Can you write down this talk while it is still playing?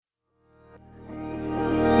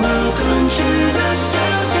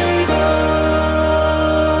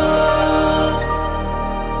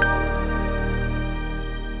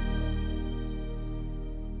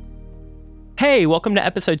Hey, welcome to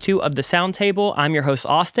episode 2 of The Sound Table. I'm your host,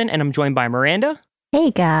 Austin, and I'm joined by Miranda. Hey,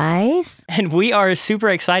 guys. And we are super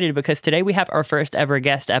excited because today we have our first ever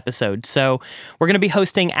guest episode. So we're going to be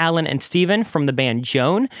hosting Alan and Steven from the band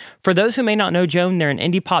Joan. For those who may not know Joan, they're an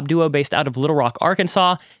indie pop duo based out of Little Rock,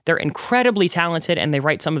 Arkansas. They're incredibly talented and they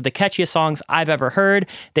write some of the catchiest songs I've ever heard.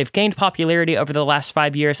 They've gained popularity over the last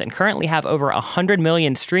 5 years and currently have over 100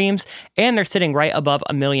 million streams. And they're sitting right above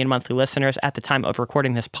 1 million monthly listeners at the time of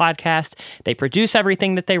recording this podcast. They produce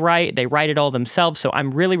everything that they write. They write it all themselves. So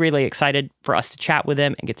I'm really, really excited for us to chat with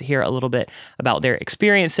them and get to hear a little bit about their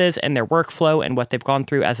experiences and their workflow and what they've gone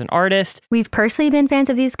through as an artist. We've personally been fans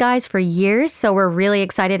of these guys for years, so we're really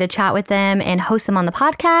excited to chat with them and host them on the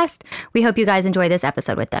podcast. We hope you guys enjoy this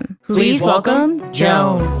episode with them. Please welcome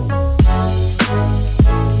Joan.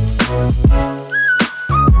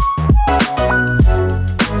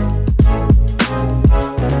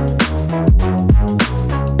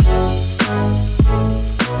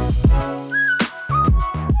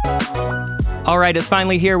 All right, it's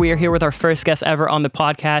finally here. We are here with our first guest ever on the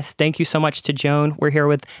podcast. Thank you so much to Joan. We're here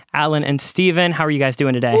with Alan and Steven. How are you guys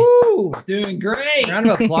doing today? Woo! Doing great. Round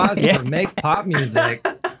of applause for Make Pop Music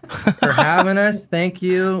for having us. Thank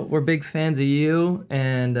you. We're big fans of you.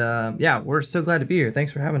 And we're so glad to be here.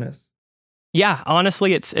 Thanks for having us. Yeah,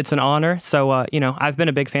 honestly, it's an honor. So, I've been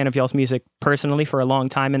a big fan of y'all's music personally for a long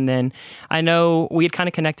time. And then I know we had kind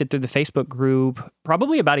of connected through the Facebook group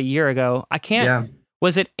probably about a year ago.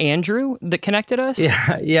 Was it Andrew that connected us?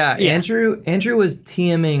 Yeah. Andrew was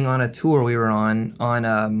TMing on a tour we were on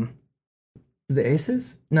the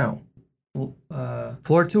Aces? No.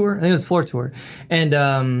 Floor Tour? I think it was Floor Tour. And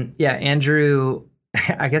Andrew,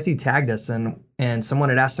 I guess he tagged us and someone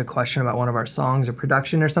had asked a question about one of our songs or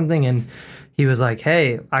production or something, and he was like,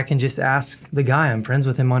 "Hey, I can just ask the guy. I'm friends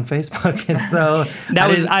with him on Facebook." And so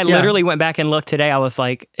I literally went back and looked today. I was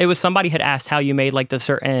like, it was somebody had asked how you made like the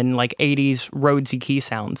certain like 80s Rhodesy key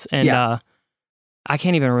sounds. And I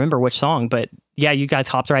can't even remember which song, but yeah, you guys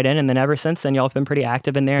hopped right in. And then ever since then, y'all have been pretty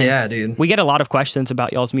active in there. Yeah, dude. We get a lot of questions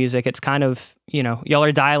about y'all's music. It's kind of, y'all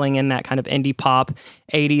are dialing in that kind of indie pop,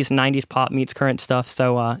 80s, 90s pop meets current stuff.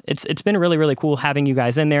 So it's been really, really cool having you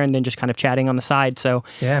guys in there and then just kind of chatting on the side. So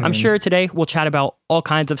yeah, I'm sure today we'll chat about all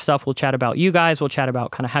kinds of stuff. We'll chat about you guys. We'll chat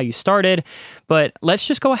about kind of how you started. But let's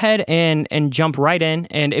just go ahead and jump right in.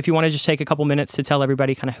 And if you want to just take a couple minutes to tell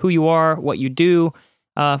everybody kind of who you are, what you do,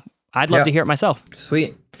 I'd love to hear it myself.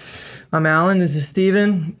 Sweet. I'm Alan. This is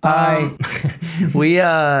Steven. Hi.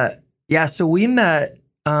 So we met,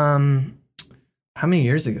 how many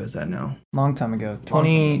years ago is that now? Long time ago.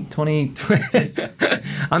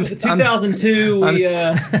 2002.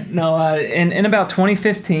 In about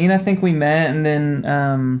 2015, I think we met, and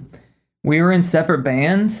then we were in separate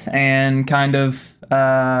bands and kind of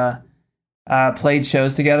played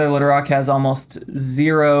shows together. Little Rock has almost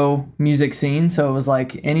zero music scene, so it was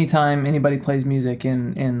like anytime anybody plays music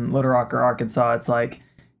in Little Rock or Arkansas, it's like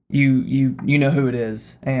you know who it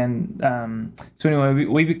is. And so anyway,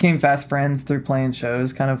 we became fast friends through playing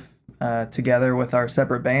shows kind of together with our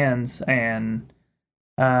separate bands. And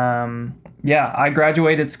I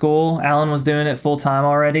graduated school. Alan was doing it full time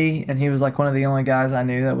already, and he was like one of the only guys I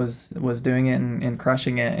knew that was doing it and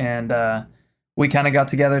crushing it. And we kind of got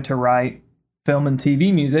together to write film and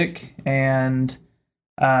TV music, and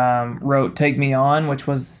wrote Take Me On, which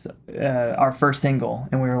was our first single.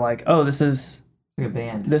 And we were like, oh, this is a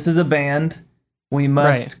band. This is a band. We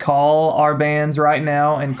must call our bands right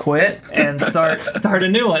now and quit and start a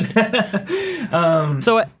new one.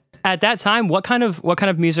 So at that time, what kind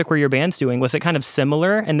of music were your bands doing? Was it kind of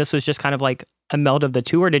similar, and this was just kind of like a meld of the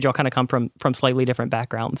two, or did y'all kind of come from slightly different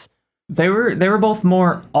backgrounds? They were both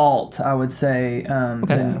more alt, I would say,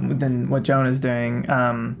 than what Joan is doing.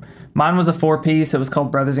 Mine was a 4-piece. It was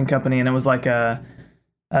called Brothers and Company, and it was like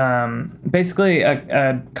basically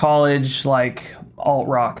a college like alt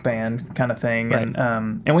rock band kind of thing. Right.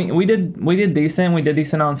 And we did decent. We did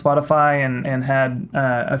decent on Spotify and had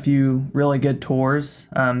a few really good tours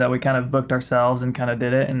that we kind of booked ourselves and kind of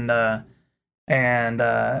did it.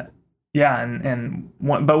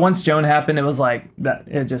 But once Joan happened, it was like that.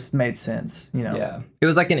 It just made sense, Yeah, it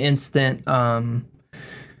was like an instant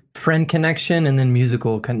friend connection, and then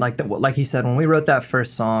musical like he said. When we wrote that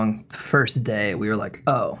first song, first day, we were like,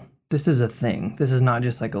 oh, this is a thing. This is not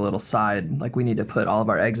just like a little side. Like, we need to put all of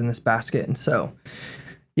our eggs in this basket. And so,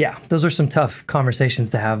 yeah, those were some tough conversations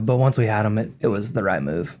to have. But once we had them, it was the right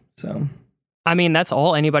move. So. I mean, that's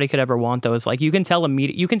all anybody could ever want, though, is like you can tell in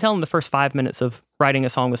the first 5 minutes of writing a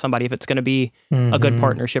song with somebody if it's going to be a good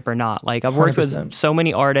partnership or not. Like, I've worked 100%. With so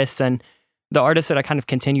many artists, and the artists that I kind of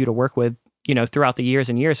continue to work with, throughout the years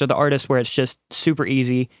and years are the artists where it's just super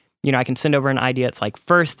easy. I can send over an idea. It's like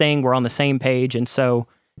first thing, we're on the same page. And so,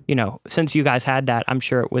 since you guys had that, I'm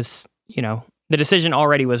sure it was, the decision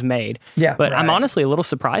already was made. Yeah. But I'm honestly a little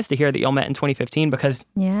surprised to hear that y'all met in 2015 because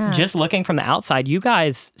just looking from the outside, you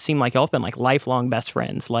guys seem like y'all have been like lifelong best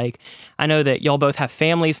friends. Like, I know that y'all both have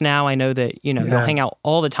families now. I know that, y'all hang out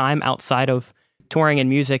all the time outside of touring and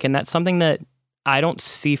music. And that's something that I don't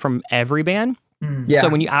see from every band. Yeah. So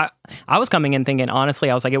when I was coming in thinking, honestly,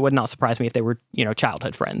 I was like, it would not surprise me if they were,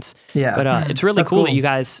 childhood friends. Yeah. But it's really cool that you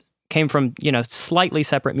guys came from, slightly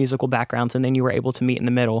separate musical backgrounds and then you were able to meet in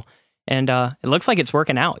the middle. And it looks like it's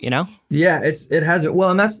working out, Yeah, it has. Well,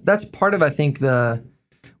 and that's part of, I think,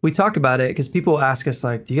 we talk about it because people ask us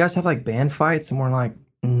like, do you guys have like band fights? And we're like,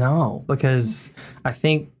 no, because I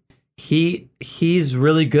think he's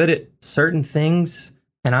really good at certain things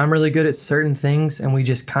and I'm really good at certain things. And we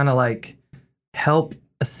just kind of like help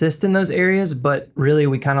assist in those areas, but really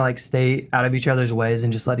we kind of like stay out of each other's ways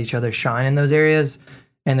and just let each other shine in those areas.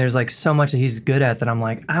 And there's like so much that he's good at that I'm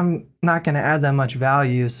like, I'm not going to add that much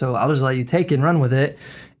value. So I'll just let you take it and run with it.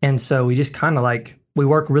 And so we just kind of like, we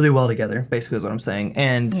work really well together, basically is what I'm saying.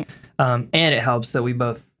 And it helps that we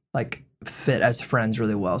both like fit as friends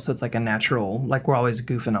really well. So it's like a natural, like we're always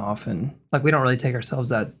goofing off and like we don't really take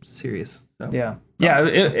ourselves that serious. So. Yeah. Yeah.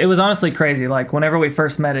 It was honestly crazy. Like whenever we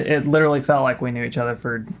first met, it literally felt like we knew each other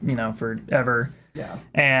for, forever. Yeah.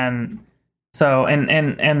 And so,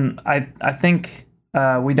 and I think,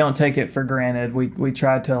 we don't take it for granted. We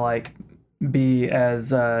try to like be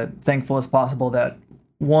as thankful as possible that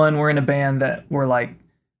one, we're in a band that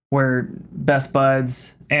we're best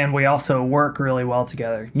buds and we also work really well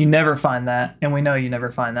together. You never find that, and we know you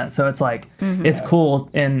never find that. So it's like it's cool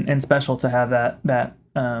and special to have that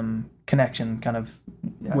connection kind of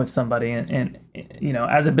with somebody and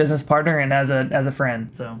as a business partner and as a friend.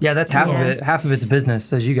 So yeah, that's half of it. Half of it's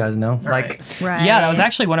business, as you guys know. Right. Yeah, that was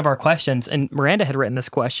actually one of our questions, and Miranda had written this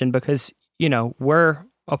question because we're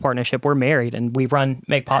a partnership, we're married, and we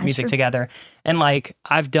make pop music together. And like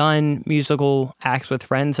I've done musical acts with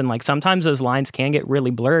friends, and like sometimes those lines can get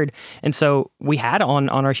really blurred. And so we had on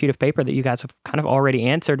our sheet of paper that you guys have kind of already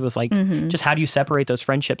answered was like just how do you separate those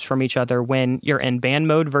friendships from each other when you're in band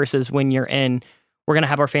mode versus when you're in we're going to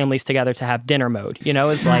have our families together to have dinner mode.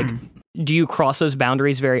 It's like, do you cross those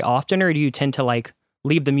boundaries very often, or do you tend to like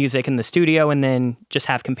leave the music in the studio and then just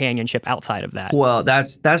have companionship outside of that? Well,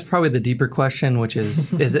 that's probably the deeper question, which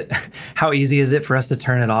is it how easy is it for us to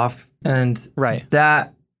turn it off? And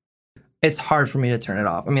that it's hard for me to turn it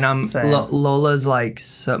off. I mean, Lola's like,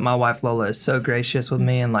 my wife Lola is so gracious with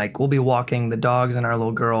me, and like we'll be walking the dogs and our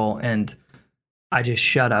little girl, and I just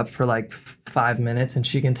shut up for like 5 minutes and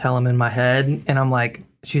she can tell them in my head. And I'm like,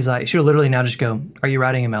 she'll literally now just go, are you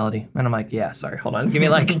writing a melody? And I'm like, yeah, sorry, hold on. Give me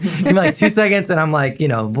like 2 seconds. And I'm like,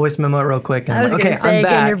 voice memo it real quick. And I'm like, okay, I'm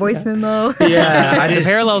back. Get your voice memo. Yeah. The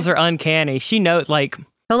parallels are uncanny. She knows like,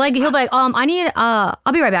 he'll be like, I need,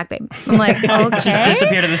 I'll be right back, babe. I'm like, okay. Just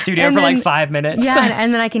disappeared in the studio for like 5 minutes. Yeah.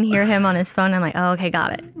 And then I can hear him on his phone. I'm like, oh, okay,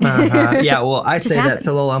 got it. Yeah. Well, I say that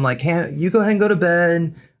to Lola. I'm like, hey, you go ahead and go to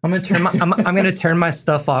bed. I'm gonna turn my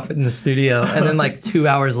stuff off in the studio, and then like 2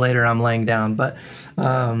 hours later, I'm laying down. But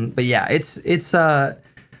yeah, it's I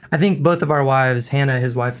think both of our wives, Hannah,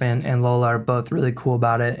 his wife, and Lola, are both really cool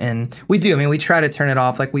about it, and we do. I mean, we try to turn it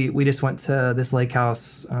off. Like we just went to this lake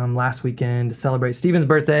house last weekend to celebrate Steven's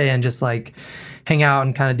birthday and just like hang out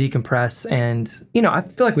and kind of decompress. And I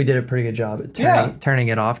feel like we did a pretty good job at turning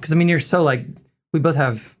it off, because I mean, you're so like we both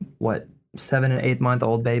have 7 and 8 month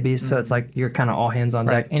old babies, so it's like you're kind of all hands on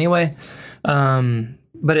deck anyway.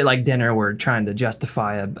 But at like dinner, we're trying to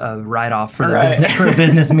justify a write off for a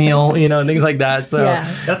business meal, things like that. So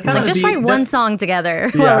that's kind of just write one song together.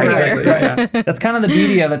 Yeah, exactly. Yeah. That's kind of the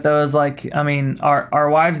beauty of it, though. Is like, I mean, our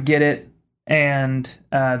wives get it, and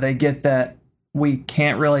they get that we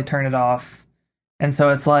can't really turn it off, and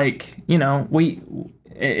so it's like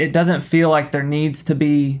it doesn't feel like there needs to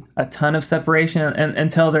be a ton of separation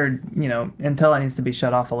until until it needs to be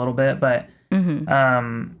shut off a little bit. But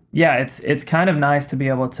it's kind of nice to be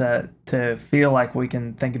able to feel like we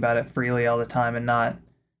can think about it freely all the time and not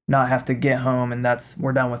have to get home and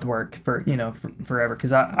we're done with work for forever,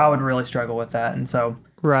 because I would really struggle with that. And so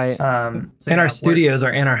and our studios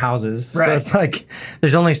are in our houses, so it's like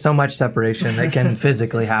there's only so much separation that can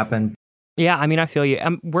physically happen. Yeah, I mean, I feel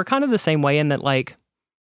you. We're kind of the same way in that, like,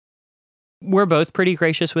 we're both pretty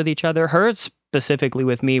gracious with each other. Her specifically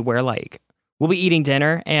with me, where like we'll be eating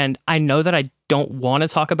dinner and I know that I don't want to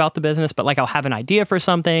talk about the business, but like I'll have an idea for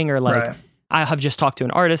something, or like I have just talked to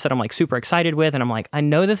an artist that I'm like super excited with, and I'm like, I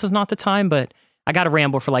know this is not the time, but I got to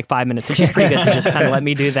ramble for like 5 minutes, and she's pretty good to just kind of let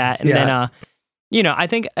me do that. And then, I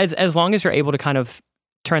think as long as you're able to kind of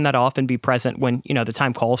turn that off and be present when, you know, the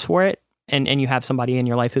time calls for it. And you have somebody in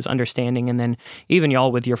your life who's understanding, and then even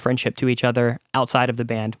y'all with your friendship to each other outside of the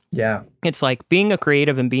band. Yeah. It's like being a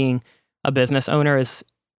creative and being a business owner is,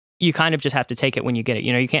 you kind of just have to take it when you get it.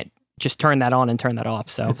 You know, you can't just turn that on and turn that off.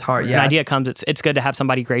 So it's hard. When Yeah. an idea comes, it's good to have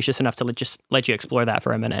somebody gracious enough to just let you explore that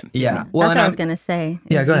for a minute. Yeah. Well, That's what I was going to say.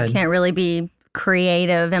 Yeah, go ahead. You can't really be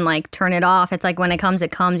creative and like turn it off. It's like when it comes, it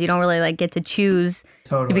comes. You don't really like get to choose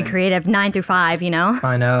to be creative 9 through 5, you know?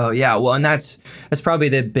 I know. Yeah. Well, and that's probably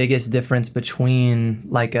the biggest difference between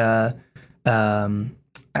like almost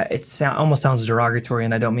sounds derogatory,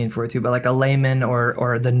 and I don't mean for it to, but like a layman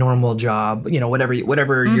or the normal job, you know,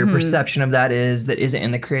 whatever your perception of that is that isn't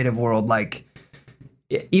in the creative world. Like,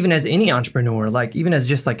 even as any entrepreneur, like even as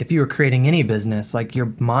just like if you were creating any business, like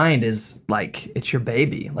your mind is like, it's your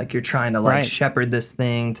baby. Like you're trying to like shepherd this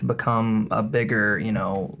thing to become a bigger, you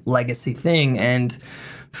know, legacy thing. And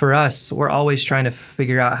for us, we're always trying to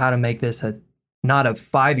figure out how to make this not a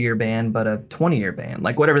 5-year band, but a 20-year band,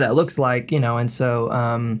 like whatever that looks like, you know. And so,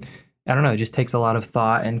 I don't know, it just takes a lot of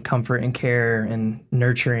thought and comfort and care and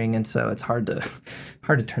nurturing. And so it's hard to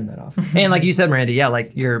turn that off. And like you said, Miranda, yeah,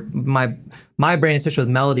 like my brain, especially with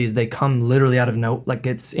melodies, they come literally out of like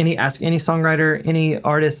ask any songwriter, any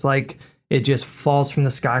artist, like it just falls from the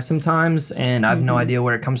sky sometimes, and I have no idea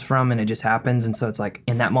where it comes from, and it just happens. And so it's like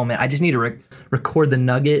in that moment, I just need to record the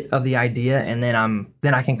nugget of the idea, and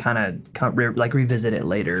then I can kind of revisit it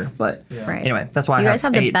later. But anyway, that's why you I guys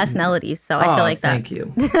have the best melodies. So I feel like thank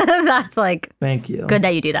you. That's like thank you. Good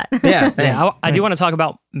that you do that. Yeah, thanks. I do want to talk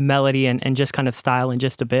about melody and just kind of style in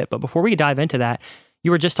just a bit. But before we dive into that, you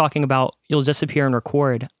were just talking about you'll disappear and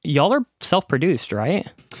record. Y'all are self-produced,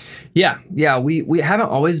 right? Yeah. We haven't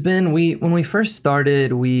always been. When we first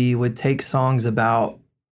started, we would take songs about,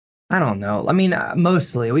 I don't know. I mean,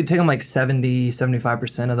 mostly we'd take them like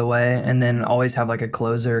 70-75% of the way, and then always have like a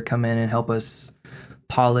closer come in and help us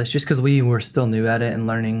polish, just because we were still new at it and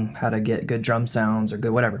learning how to get good drum sounds or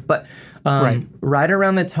good whatever. But right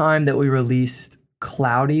around the time that we released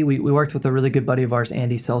Cloudy, we worked with a really good buddy of ours,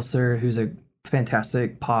 Andy Seltzer, who's a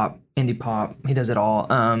fantastic indie pop, he does it all,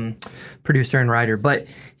 producer and writer. But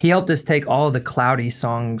he helped us take all of the Cloudy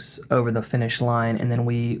songs over the finish line, and then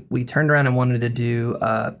we turned around and wanted to do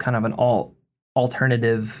kind of an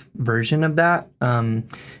alternative version of that. And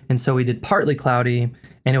so we did partly Cloudy,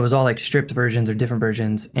 and it was all like stripped versions or different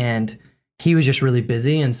versions, and he was just really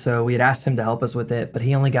busy, and so we had asked him to help us with it, but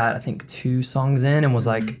he only got, I think, 2 songs in, and was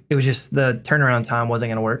like, it was just the turnaround time wasn't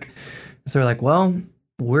going to work. So we're like, well,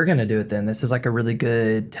 we're going to do it then. This is like a really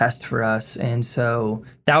good test for us. And so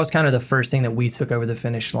that was kind of the first thing that we took over the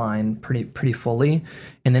finish line pretty fully.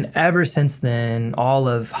 And then ever since then, all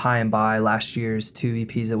of High and By, last year's 2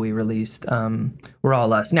 EPs that we released, were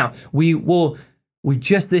all us. Now, we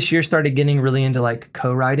just this year started getting really into like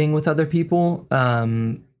co-writing with other people.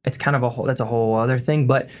 It's kind of that's a whole other thing,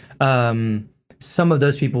 but some of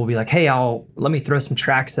those people will be like, hey, let me throw some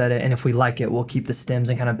tracks at it, and if we like it, we'll keep the stems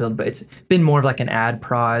and kind of build. But it's been more of like an ad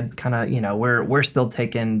prod kind of, you know, we're still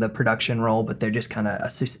taking the production role, but they're just kind of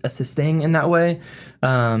assisting in that way.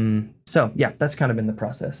 So yeah, that's kind of been the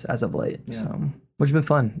process as of late. Yeah. So, which has been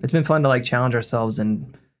fun. It's been fun to like challenge ourselves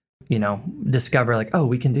and, you know, discover like, oh,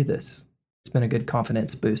 we can do this. It's been a good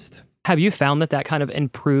confidence boost. Have you found that kind of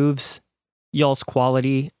improves y'all's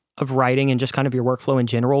quality of writing and just kind of your workflow in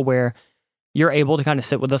general, where you're able to kind of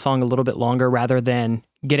sit with a song a little bit longer rather than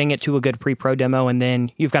getting it to a good pre-pro demo, and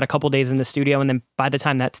then you've got a couple days in the studio, and then by the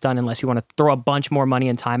time that's done, unless you want to throw a bunch more money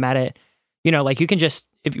and time at it, you know, like you can just,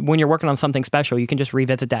 when you're working on something special, you can just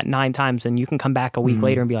revisit that 9 times, and you can come back a week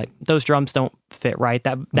later and be like, those drums don't fit right.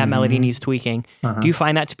 That melody needs tweaking. Do you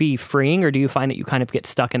find that to be freeing, or do you find that you kind of get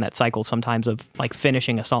stuck in that cycle sometimes of like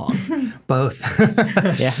finishing a song? Both.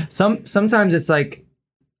 Yeah. Sometimes it's like,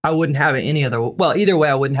 I wouldn't have it any other way. Well, either way,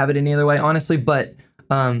 I wouldn't have it any other way, honestly. But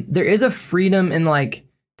there is a freedom in like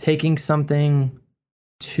taking something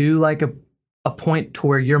to like a point to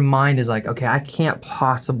where your mind is like, okay, I can't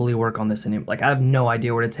possibly work on this anymore. Like I have no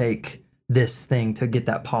idea where to take this thing to get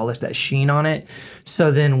that polish, that sheen on it.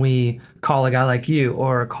 So then we call a guy like you,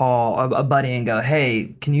 or call a buddy and go,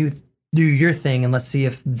 hey, can you do your thing, and let's see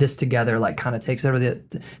if this together like kind of takes over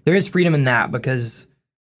there is freedom in that, because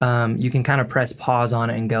you can kind of press pause on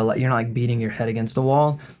it and go, like, you're not like beating your head against the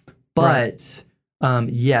wall. But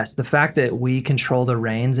yes, the fact that we control the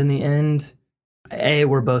reins in the end,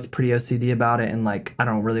 we're both pretty OCD about it, and like I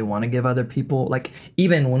don't really want to give other people, like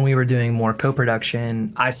even when we were doing more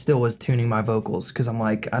co-production, I still was tuning my vocals, because I'm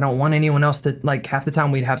like, I don't want anyone else to, like, half the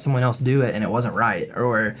time we'd have someone else do it and it wasn't right,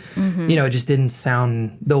 or you know, it just didn't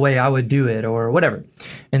sound the way I would do it or whatever.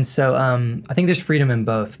 And so I think there's freedom in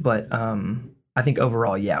both, but I think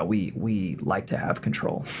overall, yeah, we like to have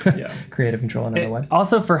control, creative control in other ways.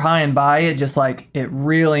 Also for High and By, it just like it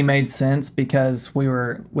really made sense because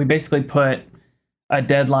we basically put a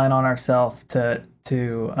deadline on ourselves to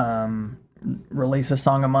release a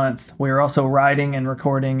song a month. We were also writing and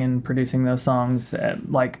recording and producing those songs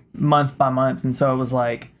like month by month, and so it was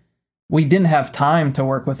like we didn't have time to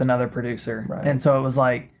work with another producer, and so it was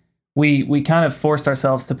like we kind of forced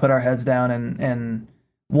ourselves to put our heads down and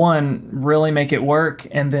one, really make it work,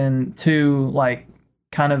 and then two, like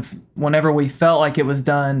kind of whenever we felt like it was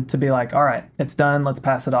done to be like, all right, it's done, let's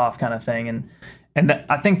pass it off, kind of thing. And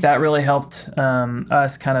I think that really helped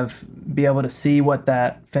us kind of be able to see what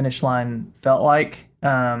that finish line felt like.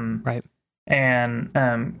 Right. And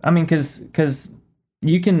I mean, because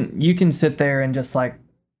you can sit there and just like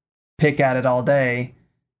pick at it all day,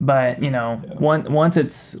 but you know, once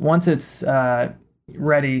it's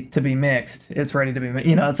ready to be mixed, it's ready to be,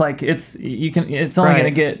 you know, it's like it's only going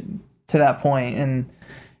to get to that point.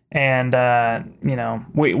 And you know,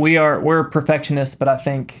 we're perfectionists, but I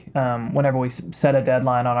think whenever we set a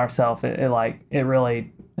deadline on ourselves, it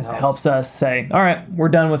really helps us say, all right, we're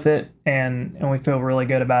done with it, and we feel really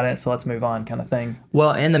good about it, so let's move on, kind of thing.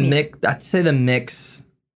 Well, and the mix, I'd say the mix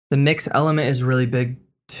element is really big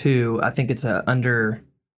too. I think it's a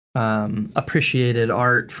appreciated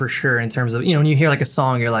art for sure, in terms of, you know, when you hear like a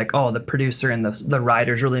song, you're like, oh, the producer and the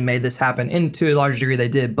writers really made this happen, and to a large degree they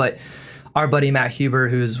did. But our buddy Matt Huber,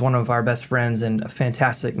 who's one of our best friends and a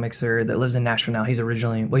fantastic mixer that lives in Nashville now, he's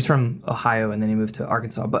from Ohio and then he moved to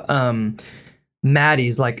Arkansas, but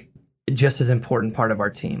Maddie's like just as important part of our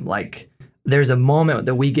team. Like there's a moment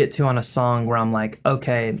that we get to on a song where I'm like,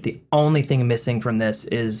 okay, the only thing missing from this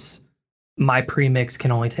is my premix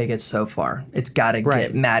can only take it so far. It's got to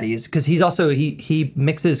get Maddie's, because he's also he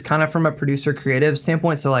mixes kind of from a producer creative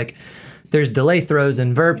standpoint. So like there's delay throws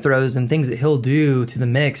and verb throws and things that he'll do to the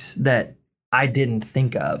mix that I didn't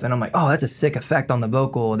think of, and I'm like, oh, that's a sick effect on the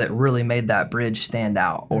vocal that really made that bridge stand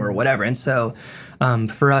out or whatever. And so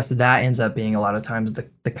for us, that ends up being a lot of times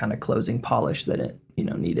the kind of closing polish that it, you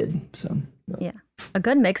know, needed. So yeah. A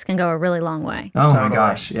good mix can go a really long way. Oh my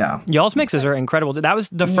gosh, yeah. Y'all's mixes are incredible. That was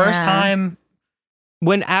the first time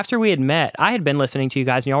after we had met, I had been listening to you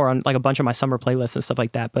guys, and y'all were on like a bunch of my summer playlists and stuff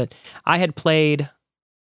like that, but I had played,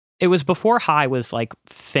 it was before High was like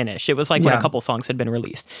finished. It was like when a couple songs had been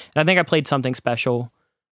released. And I think I played Something Special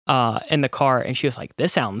in the car, and she was like,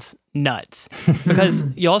 this sounds nuts. Because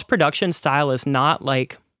y'all's production style is not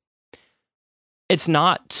like, it's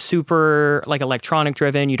not super like electronic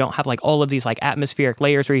driven. You don't have like all of these like atmospheric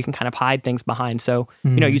layers where you can kind of hide things behind. So,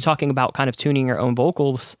 you know, you're talking about kind of tuning your own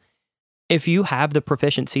vocals. If you have the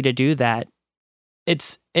proficiency to do that,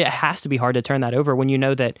 it has to be hard to turn that over when you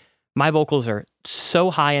know that my vocals are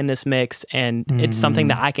so high in this mix, and it's something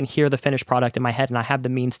that I can hear the finished product in my head, and I have the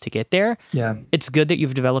means to get there. Yeah. It's good that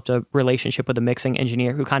you've developed a relationship with a mixing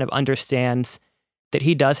engineer who kind of understands that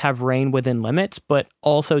he does have reign within limits, but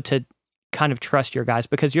also to kind of trust your guys,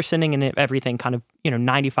 because you're sending in everything kind of, you know,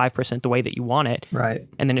 95% the way that you want it. Right.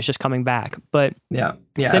 And then it's just coming back. But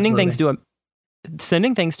sending things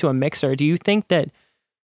to a mixer, do you think that,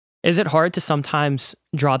 is it hard to sometimes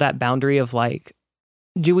draw that boundary of like,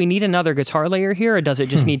 do we need another guitar layer here, or does it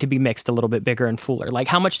just need to be mixed a little bit bigger and fuller? Like,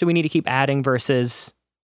 how much do we need to keep adding versus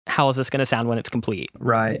how is this going to sound when it's complete?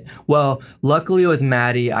 Right. Well, luckily with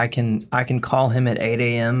Maddie, I can call him at 8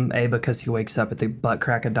 a.m. Because he wakes up at the butt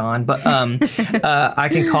crack of dawn. But I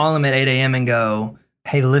can call him at 8 a.m. and go,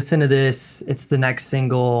 hey, listen to this. It's the next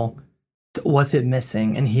single. What's it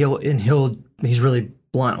missing? And he's really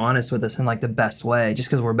blunt, honest with us in like the best way, just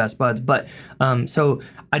because we're best buds. But so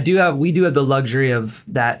we do have the luxury of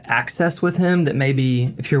that access with him, that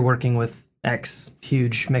maybe if you're working with X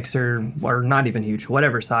huge mixer, or not even huge,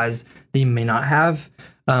 whatever size, that you may not have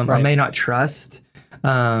or may not trust.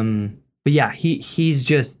 But yeah, he's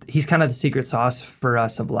kind of the secret sauce for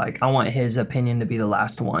us of like, I want his opinion to be the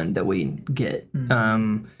last one that we get.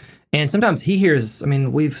 And sometimes he hears, I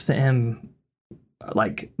mean, we've sent him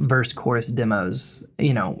like verse chorus demos,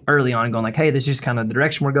 you know, early on, going like, hey, this is just kind of the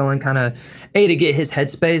direction we're going, kind of to get his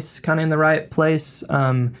headspace kind of in the right place.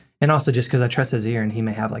 And also just because I trust his ear, and he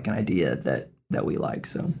may have like an idea that we like.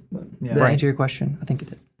 So did I answer your question? I think it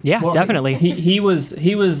did. Yeah, well, definitely. He was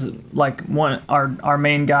like our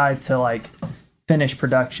main guy to like finish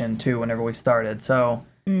production too whenever we started. So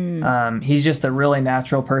he's just a really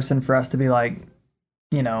natural person for us to be like,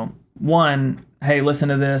 you know, one, hey, listen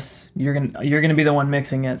to this. You're gonna be the one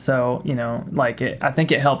mixing it. So, you know, like I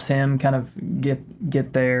think it helps him kind of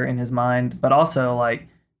get there in his mind. But also like,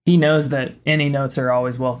 he knows that any notes are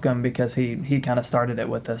always welcome because he kind of started it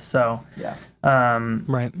with us. So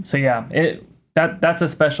right. So yeah, that's a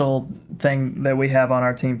special thing that we have on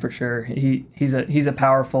our team for sure. He's a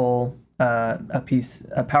powerful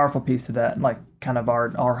a powerful piece of that, like kind of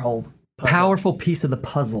our whole puzzle. Powerful piece of the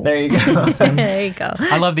puzzle. There you go. There you go.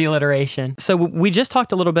 I love the alliteration. So we just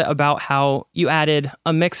talked a little bit about how you added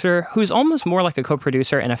a mixer who's almost more like a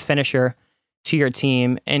co-producer and a finisher to your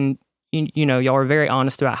team. And, you know, y'all are very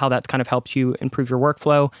honest about how that's kind of helped you improve your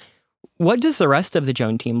workflow. What does the rest of the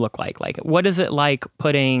Joan team look like? Like, what is it like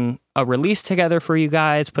putting a release together for you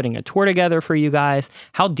guys, putting a tour together for you guys?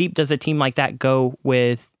 How deep does a team like that go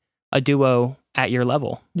with a duo at your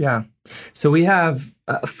level? Yeah. So we have,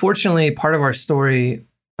 fortunately, part of our story,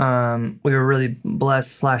 we were really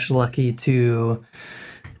blessed / lucky to,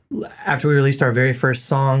 after we released our very first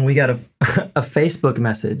song, we got a Facebook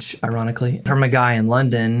message, ironically, from a guy in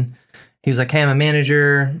London. He was like, "Hey, I'm a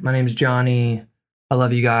manager. My name's Johnny. I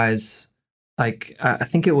love you guys." Like, I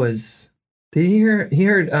think it was, did he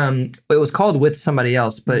hear, it was called With Somebody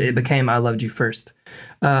Else, but it became I Loved You First.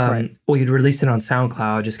 Right. We'd released it on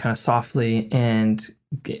SoundCloud just kind of softly, and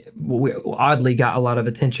we oddly got a lot of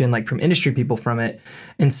attention, like from industry people from it.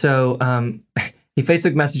 And so he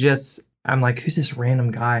Facebook messaged us. I'm like, "Who's this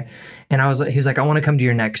random guy?" And he was like, "I want to come to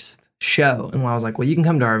your next show." And I was like, "Well, you can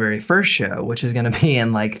come to our very first show, which is going to be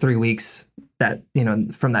in like 3 weeks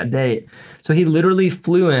from that date." So he literally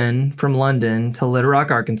flew in from London to Little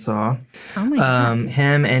Rock, Arkansas. Oh my God.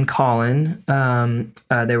 Him and Colin,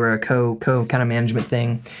 they were a co kind of management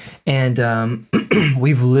thing. And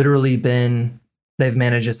we've literally they've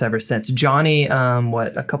managed us ever since. Johnny, a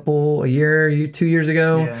year, 2 years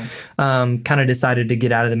ago, kind of decided to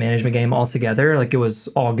get out of the management game altogether. Like, it was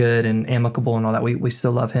all good and amicable and all that. We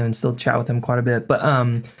still love him and still chat with him quite a bit. But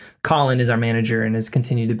Colin is our manager and has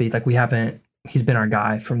continued to be, like, he's been our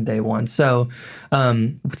guy from day one. So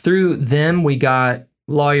through them, we got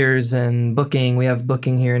lawyers and booking. We have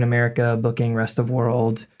booking here in America, booking rest of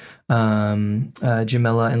world.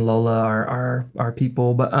 Jamila and Lola are our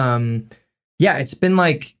people. But yeah, it's been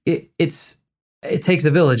like, it takes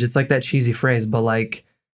a village. It's like that cheesy phrase, but like,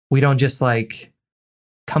 we don't just like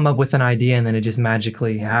come up with an idea and then it just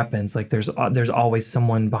magically happens. Like, there's always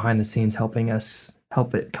someone behind the scenes helping us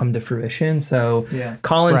help it come to fruition. So Yeah.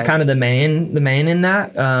 Colin's kind of the main in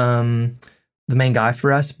that, the main guy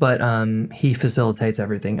for us, but he facilitates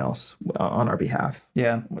everything else on our behalf.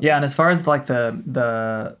 Yeah. And as far as like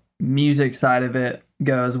the music side of it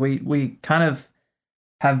goes, we kind of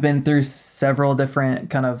have been through several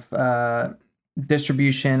different kind of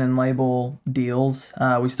distribution and label deals.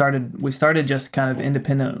 We started just kind of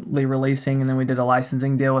independently releasing, and then we did a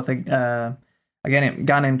licensing deal with a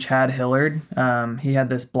guy named Chad Hillard. He had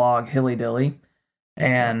this blog, Hilly Dilly,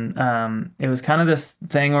 and it was kind of this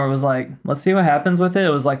thing where it was like, let's see what happens with it.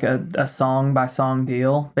 It was like a song by song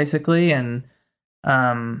deal, basically, and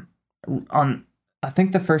I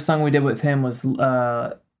think the first song we did with him was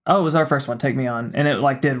it was our first one, Take Me On, and it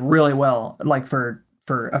like did really well, like for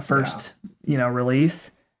a first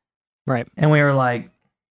release, Right. and we were like,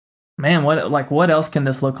 man, what else can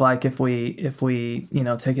this look like if we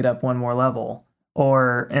take it up one more level?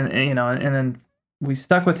 Or and then we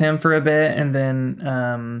stuck with him for a bit, and then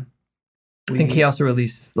I think he also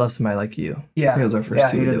released Love Somebody Like You. Yeah, it was our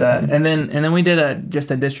first two. He did that, and then we did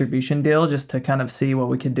just a distribution deal just to kind of see what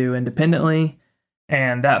we could do independently,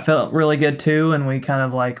 and that felt really good too. And we kind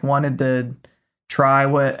of like wanted to try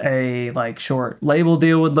what a like short label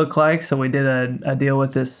deal would look like, so we did a deal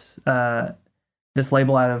with this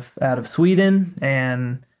label out of Sweden,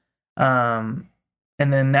 and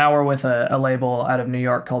then now we're with a label out of New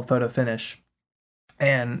York called Photo Finish.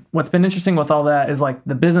 And what's been interesting with all that is like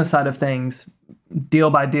the business side of things, deal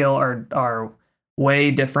by deal, are way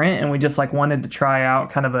different, and we just like wanted to try out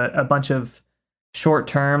kind of a bunch of short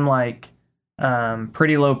term, like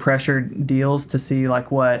pretty low pressure deals to see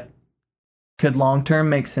like what could long term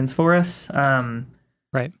make sense for us.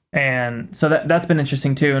 Right. And so that's been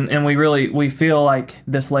interesting too, and we feel like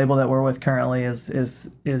this label that we're with currently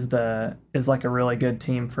is like a really good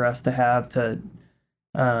team for us to have. To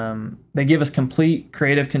they give us complete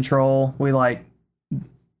creative control. We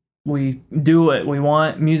do what we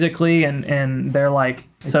want musically, and they're like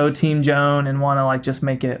so Team Joan and want to like just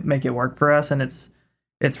make it work for us, and it's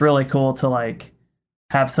really cool to like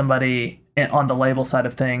have somebody on the label side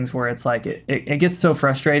of things where it's like it gets so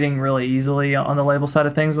frustrating really easily on the label side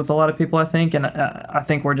of things with a lot of people, I think, and I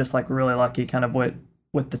think we're just like really lucky kind of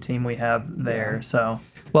with the team we have there. So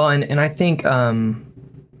well, and I think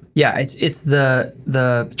it's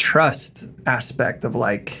the trust aspect of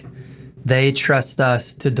like they trust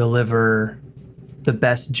us to deliver the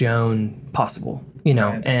best Joan possible,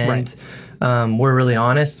 Right. and we're really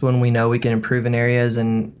honest when we know we can improve in areas,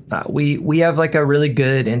 and we have like a really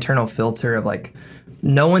good internal filter of like,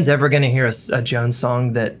 no one's ever going to hear a Joan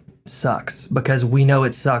song that sucks, because we know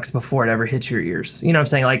it sucks before it ever hits your ears. You know what I'm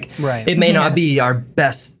saying? Like, Right. It may not be our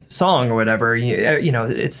best song or whatever. You know,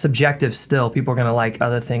 it's subjective still. People are going to like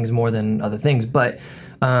other things more than other things, but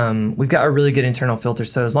we've got a really good internal filter.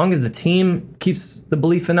 So as long as the team keeps the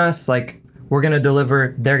belief in us, like, we're going to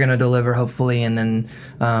deliver, they're going to deliver, hopefully. And then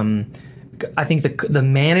I think the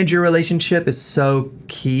manager relationship is so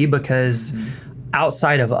key, because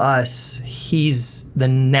outside of us, he's the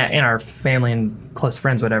net in our family and close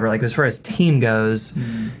friends, whatever. Like, as far as team goes,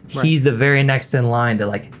 he's the very next in line that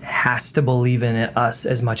like has to believe in us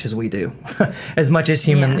as much as we do, as much as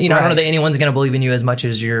human. You know, I don't know that anyone's gonna believe in you as much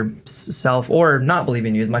as yourself, or not believe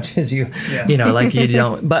in you as much as you. You know, like you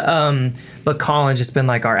don't. But Colin's just been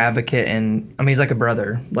like our advocate, and I mean, he's like a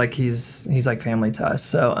brother. Like he's like family to us.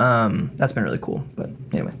 So that's been really cool. But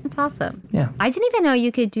anyway, That's awesome. Yeah. I didn't even know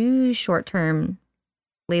you could do short-term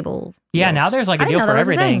label. Yeah, deals. now there's like I a didn't deal know for that was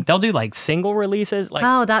a everything. thing. They'll do like single releases. Like,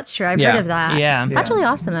 Oh, that's true. I've Yeah. heard of that. yeah. That's really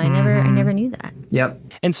awesome. I never knew that. yep.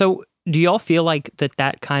 And so, do y'all feel like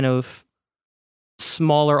that kind of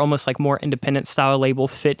smaller, almost like more independent style label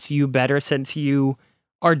fits you better, since you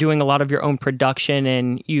are doing a lot of your own production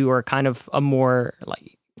and you are kind of a more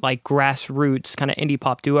like grassroots kind of indie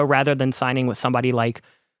pop duo, rather than signing with somebody like,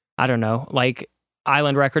 I don't know, like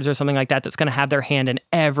Island Records or something like that, that's going to have their hand in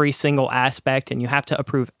every single aspect, and you have to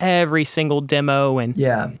approve every single demo. And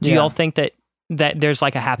do y'all think that there's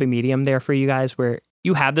like a happy medium there for you guys, where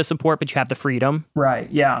you have the support but you have the freedom? Right.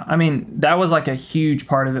 Yeah. I mean, that was like a huge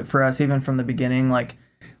part of it for us, even from the beginning. Like,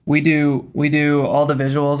 we do all the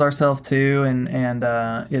visuals ourselves too, and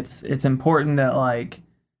it's important that like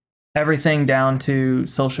everything down to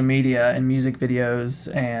social media and music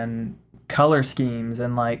videos and color schemes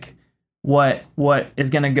and like what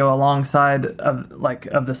is going to go alongside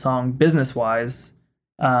of the song business wise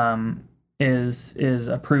is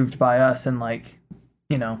approved by us, and like,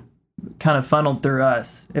 you know, kind of funneled through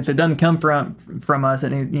us. If it doesn't come from us,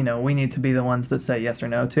 you know, we need to be the ones that say yes or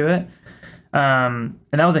no to it. And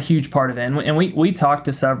that was a huge part of it. And we talked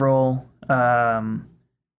to several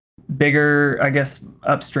bigger, I guess,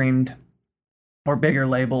 upstreamed or bigger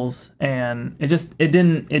labels, and it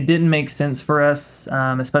didn't make sense for us,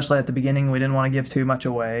 especially at the beginning. We didn't want to give too much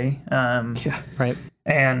away. Right.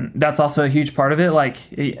 And that's also a huge part of it. Like,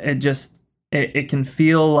 it can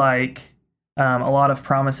feel like a lot of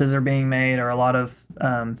promises are being made, or a lot of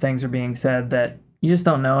things are being said that you just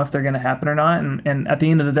don't know if they're going to happen or not. And at the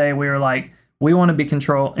end of the day, we were like, we want to be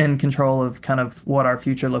in control of kind of what our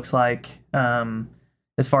future looks like,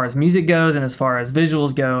 as far as music goes, and as far as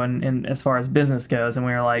visuals go, and as far as business goes. And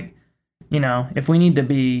we were like, you know, if we need to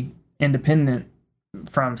be independent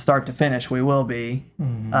from start to finish, we will be.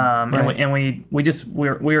 And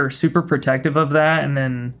we were super protective of that. And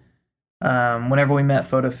then whenever we met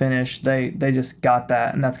Photo Finish, they just got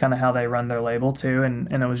that, and that's kind of how they run their label too.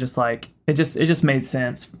 And it was just like, it just made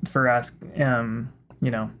sense for us. You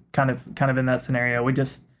know, kind of in that scenario,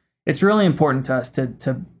 it's really important to us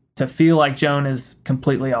to feel like Joan is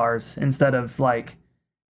completely ours, instead of like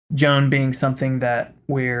Joan being something that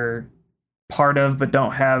we're part of but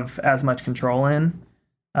don't have as much control in.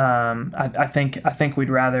 I think we'd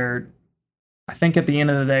rather, I think at the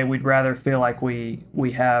end of the day, we'd rather feel like we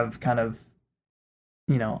have kind of,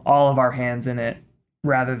 you know, all of our hands in it,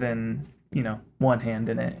 rather than, you know, one hand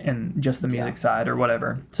in it and just the music side or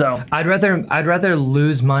whatever. So I'd rather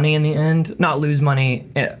lose money in the end, not lose money,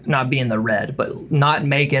 not be in the red, but not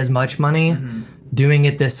make as much money doing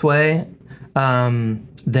it this way,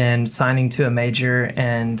 than signing to a major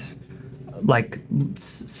and like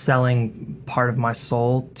selling part of my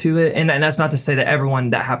soul to it. And that's not to say that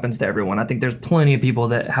that happens to everyone. I think there's plenty of people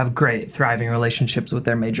that have great, thriving relationships with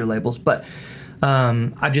their major labels, but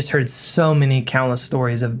I've just heard so many countless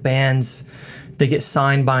stories of bands that get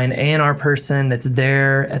signed by an A&R person that's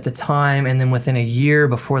there at the time, and then within a year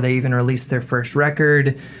before they even release their first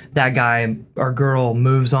record, that guy or girl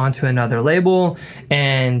moves on to another label,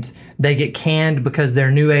 and they get canned because their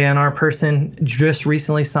new A&R person just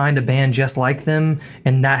recently signed a band just like them,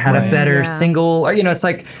 and that had a better single. Or, you know, it's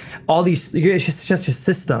like all these, it's just a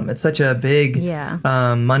system. It's such a big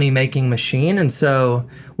money-making machine. And so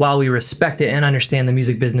while we respect it and understand the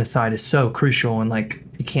music business side is so crucial, and like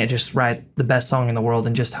you can't just write the best song in the world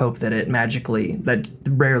and just hope that it magically, that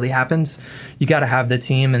rarely happens. You got to have the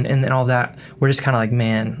team and all that. We're just kind of like,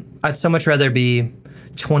 man, I'd so much rather be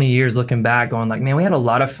 20 years looking back going like, man, we had a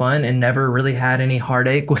lot of fun and never really had any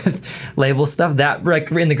heartache with label stuff, that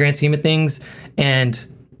like in the grand scheme of things. And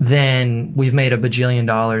then we've made $1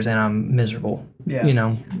 bajillion and I'm miserable. Yeah. You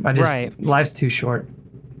know, Right. life's too short.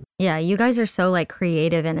 Yeah, you guys are so like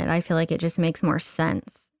creative in it. I feel like it just makes more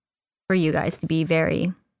sense for you guys to be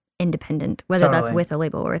very independent, whether that's Totally. with a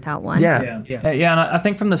label or without one. Yeah. And I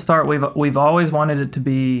think from the start we've always wanted it to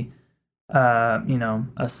be, you know,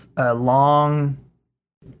 a long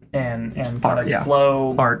and kind of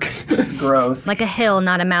slow Arc. growth. Like a hill,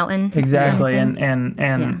 not a mountain. Exactly, kind of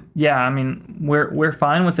and Yeah. yeah, I mean, we're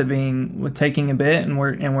fine with it with taking a bit, and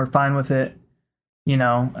we're fine with it. You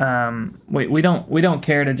know, we don't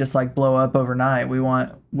care to just like blow up overnight. We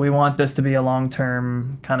want this to be a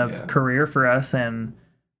long-term kind of career for us, and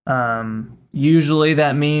usually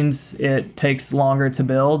that means it takes longer to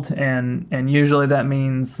build, and usually that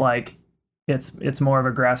means like it's more of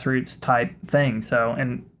a grassroots type thing. So,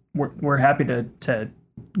 and we're happy to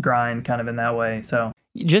grind kind of in that way. So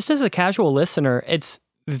Just as a casual listener, it's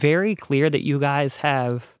very clear that you guys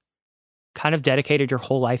have kind of dedicated your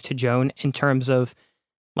whole life to Joan in terms of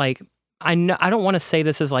like, I don't want to say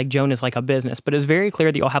this is like Joan is like a business, but it's very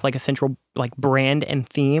clear that you'll have like a central like brand and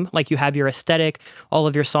theme. Like you have your aesthetic, all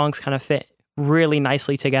of your songs kind of fit really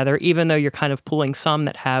nicely together, even though you're kind of pulling some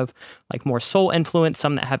that have like more soul influence,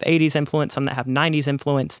 some that have 80s influence, some that have 90s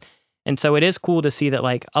influence. And so it is cool to see that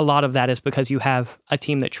like a lot of that is because you have a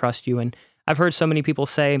team that trusts you. And I've heard so many people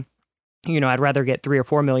say, you know, I'd rather get 3 or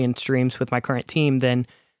 4 million streams with my current team than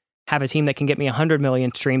have a team that can get me 100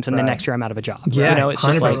 million streams and then next year I'm out of a job. Yeah, you know, it's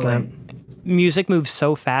just 100%. like music moves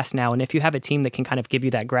so fast now. And if you have a team that can kind of give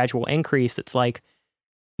you that gradual increase, it's like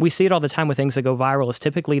we see it all the time with things that go viral. It's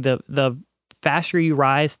typically the faster you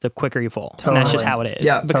rise, the quicker you fall. Totally. And that's just how it is.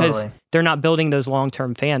 Yeah, because totally. they're not building those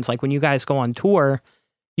long-term fans. Like when you guys go on tour,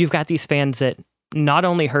 you've got these fans that not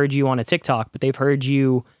only heard you on a TikTok, but they've heard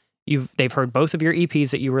they've heard both of your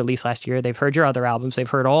EPs that you released last year. They've heard your other albums. They've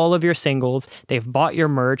heard all of your singles. They've bought your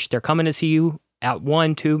merch. They're coming to see you at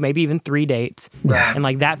 1, 2, maybe even 3 dates. Yeah. And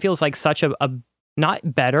like that feels like such a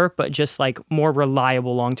not better, but just like more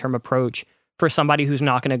reliable long-term approach for somebody who's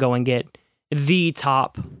not going to go and get the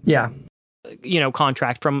top, Yeah. you know,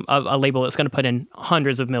 contract from a label that's going to put in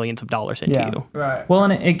hundreds of millions of dollars into you. Right. Well,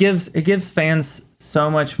 and it gives fans so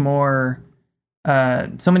much more,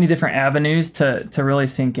 so many different avenues to really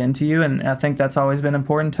sink into you, and I think that's always been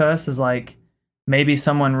important to us. Is like maybe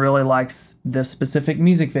someone really likes this specific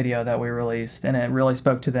music video that we released, and it really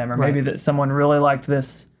spoke to them, or maybe that someone really liked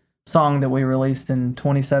this song that we released in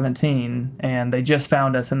 2017, and they just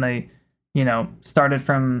found us, and they, you know, started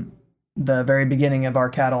from the very beginning of our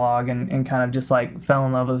catalog and kind of just like fell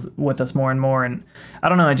in love with us more and more. And I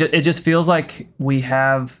don't know, it just feels like we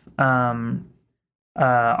have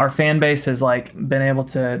our fan base has like been able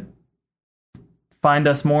to find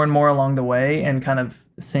us more and more along the way and kind of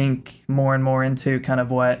sink more and more into kind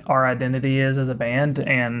of what our identity is as a band.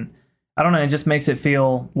 And I don't know, it just makes it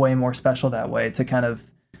feel way more special that way, to kind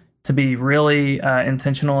of to be really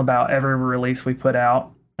intentional about every release we put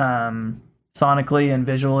out, sonically and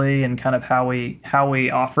visually, and kind of how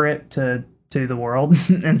we offer it to the world.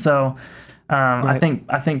 And so I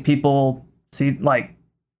think people see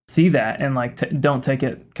that and like don't take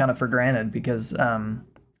it kind of for granted, because I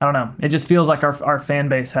don't know, it just feels like our fan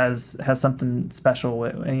base has something special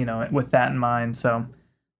with, you know, with that in mind. So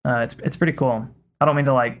it's pretty cool. I don't mean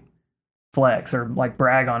to like flex or like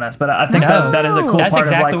brag on us, but I think that is a cool That's part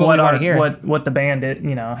exactly of like what we wanna hear. what the band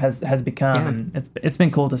has become, and it's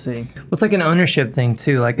been cool to see. Well, it's like an ownership thing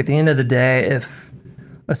too. Like at the end of the day, if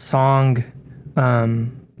a song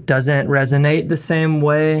doesn't resonate the same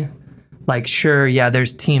way, like sure, yeah,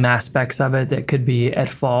 there's team aspects of it that could be at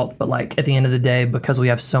fault, but like at the end of the day, because we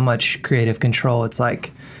have so much creative control, it's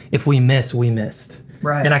like if we miss, we missed.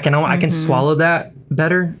 Right. And I can swallow that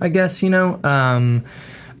better, I guess, you know.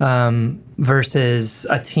 Versus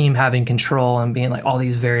a team having control and being like all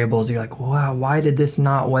these variables. You're like, wow, why did this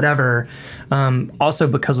not? Whatever. Also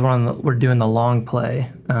because we're doing the long play.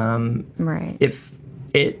 Right.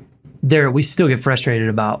 We still get frustrated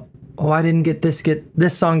about, I didn't get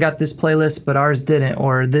this song got this playlist, but ours didn't,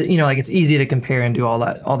 or like it's easy to compare and do all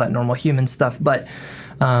that normal human stuff, but.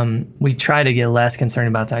 We try to get less concerned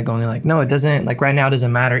about that, going like, no, it doesn't, like right now it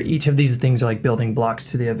doesn't matter. Each of these things are like building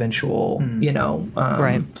blocks to the eventual,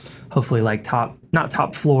 hopefully like not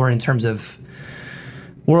top floor in terms of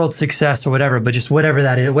world success or whatever, but just whatever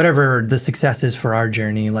that is, whatever the success is for our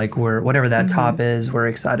journey, like whatever that top is, we're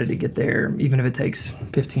excited to get there, even if it takes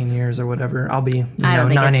 15 years or whatever. I'll be,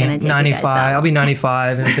 95. I'll be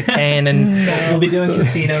 95 and decaying, and we'll be doing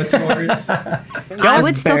casino tours. I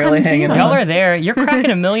would still come and see you. Y'all are there. You're cracking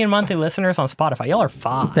 1 million monthly listeners on Spotify. Y'all are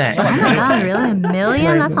fine. Thanks. Oh my God, really? 1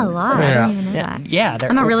 million? That's a lot. I didn't even know that. Yeah.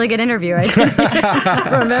 I'm a really good interviewer. I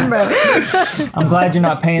didn't remember. I'm glad you're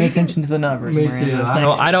not paying attention to the numbers. Me Miranda.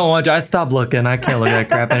 too. I don't want to. I stopped looking. I can't look at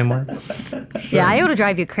that crap anymore. Yeah, it would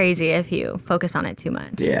drive you crazy if you focus on it too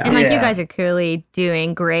much. Yeah. And like you Yeah. guys are clearly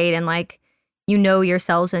doing great, and like you know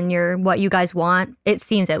yourselves and what you guys want. It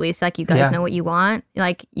seems at least like you guys know what you want.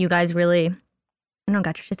 Like you guys really,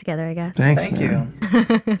 got your shit together, I guess. Thanks. Thank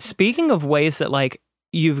man. you. Speaking of ways that like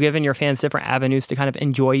you've given your fans different avenues to kind of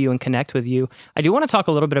enjoy you and connect with you, I do want to talk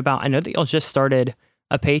a little bit about, I know that y'all just started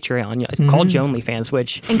a Patreon called Joan Fans,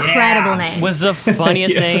 which Incredible name. was the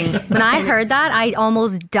funniest thing. When I heard that, I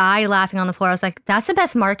almost died laughing on the floor. I was like, that's the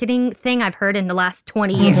best marketing thing I've heard in the last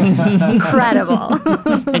 20 years. Incredible.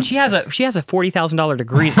 And she has a $40,000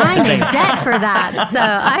 degree. I'm in debt for that, so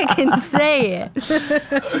I can say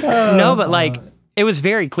it. No, but like it was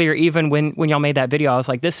very clear even when y'all made that video. I was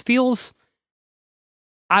like,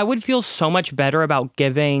 I would feel so much better about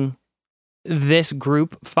giving this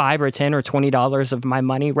group $5 or $10 or $20 of my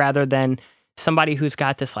money rather than somebody who's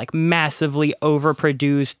got this like massively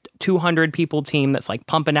overproduced 200 people team that's like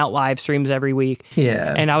pumping out live streams every week.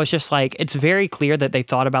 Yeah. And I was just like, it's very clear that they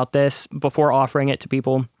thought about this before offering it to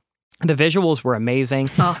people. The visuals were amazing.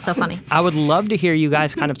 Oh, so funny. I would love to hear you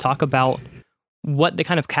guys kind of talk about what the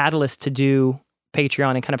kind of catalyst to do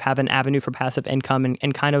Patreon and kind of have an avenue for passive income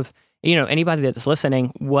and kind of, anybody that's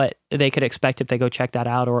listening, what they could expect if they go check that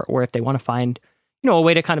out or if they want to find, a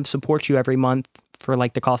way to kind of support you every month for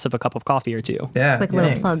like the cost of a cup of coffee or two. Yeah. Quick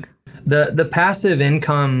little plug. The passive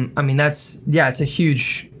income, I mean, it's a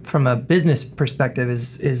huge, from a business perspective,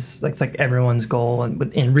 is like, it's like everyone's goal. And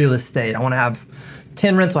in real estate, I want to have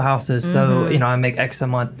 10 rental houses. So, I make X a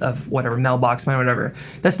month of whatever, mailbox money, whatever.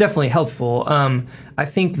 That's definitely helpful. I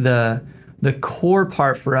think the core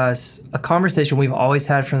part for us, a conversation we've always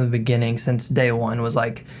had from the beginning since day one was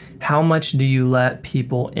like, how much do you let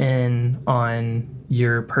people in on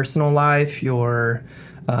your personal life, your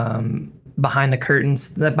behind the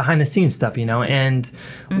curtains, that behind the scenes stuff, and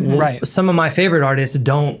Right. some of my favorite artists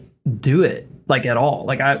don't do it like at all.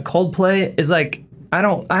 Like Coldplay is like, I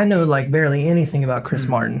know like barely anything about Chris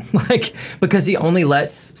Martin, like because he only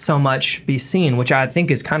lets so much be seen, which I think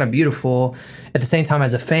is kind of beautiful. At the same time,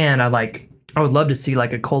 as a fan, I would love to see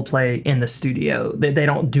like a Coldplay in the studio. They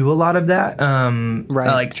don't do a lot of that,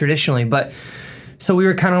 like traditionally. But so we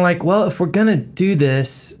were kind of like, well, if we're gonna do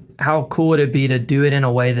this, how cool would it be to do it in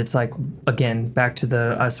a way that's like, again, back to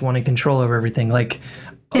us wanting control over everything. Like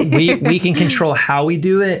we can control how we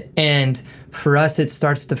do it, and for us, it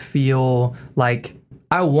starts to feel like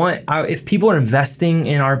if people are investing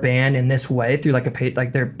in our band in this way through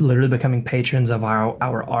like they're literally becoming patrons of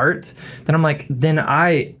our art, then I'm like, then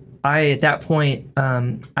I at that point,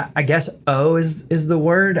 I guess is the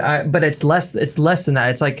word, but it's less than that.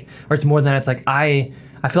 It's like, or it's more than that. It's like I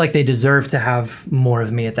feel like they deserve to have more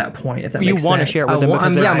of me at that point. If that makes sense. You want to share it with them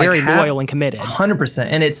because they're very loyal and committed. 100%,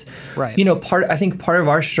 and it's right. I think part of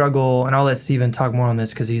our struggle, and I'll let Steven talk more on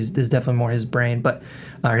this because this is definitely more his brain,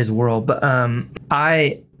 or his world. But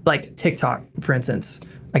I like TikTok, for instance.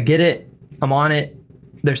 I get it. I'm on it.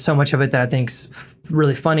 There's so much of it that I think's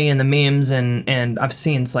really funny in the memes, and I've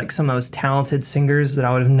seen like some of those talented singers that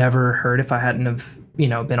I would have never heard if I hadn't have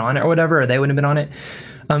been on it or whatever, or they wouldn't have been on it.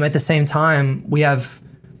 At the same time, we have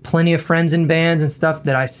plenty of friends in bands and stuff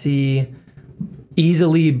that I see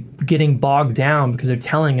easily getting bogged down because they're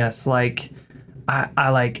telling us like I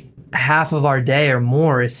like half of our day or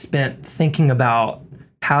more is spent thinking about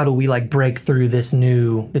how do we like break through this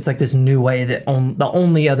new way that the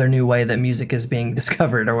only other new way that music is being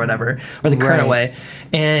discovered or whatever, or the current way.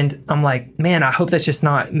 And I'm like, man, I hope that's just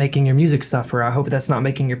not making your music suffer. I hope that's not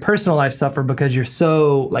making your personal life suffer because you're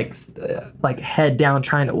so like head down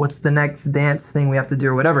trying to, what's the next dance thing we have to do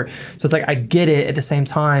or whatever. So it's like, I get it. At the same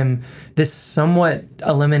time, this somewhat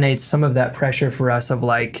eliminates some of that pressure for us of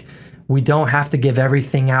like, we don't have to give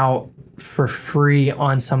everything out for free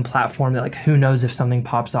on some platform that like who knows if something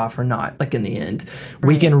pops off or not. Like in the end,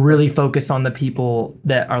 we can really focus on the people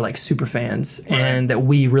that are like super fans and that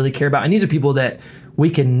we really care about. And these are people that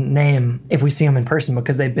we can name if we see them in person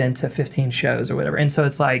because they've been to 15 shows or whatever. And so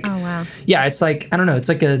it's like, oh wow, yeah, it's like, I don't know, it's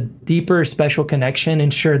like a deeper special connection.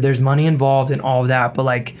 And sure, there's money involved in all of that, but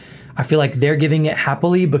like I feel like they're giving it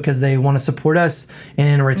happily because they want to support us, and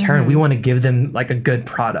in return we want to give them like a good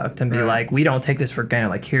product and be like, we don't take this for granted.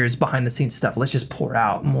 Like, here's behind the scenes stuff. Let's just pour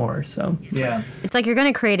out more. So Yeah. It's like you're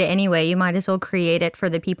going to create it anyway. You might as well create it for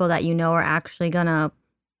the people that you know are actually going to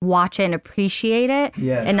watch it and appreciate it.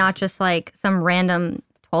 Yes. And not just like some random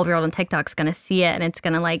 12-year-old on TikTok's going to see it and it's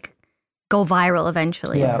going to like go viral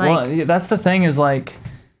eventually. Yeah, It's like, well, that's the thing is like,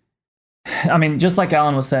 I mean, just like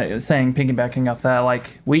Alan was saying, piggybacking off that,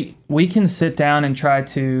 like we can sit down and try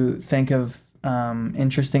to think of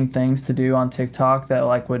interesting things to do on TikTok that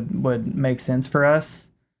like would make sense for us,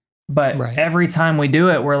 but every time we do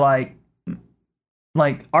it, we're like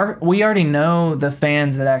we already know the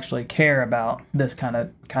fans that actually care about this kind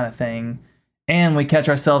of thing, and we catch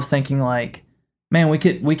ourselves thinking like, man, we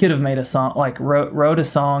could have made a song, like wrote a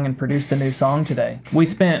song and produced a new song today. We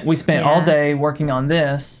spent all day working on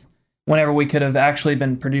this, whenever we could have actually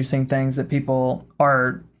been producing things that people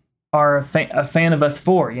are a fan of us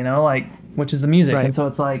for, you know, like, which is the music. And so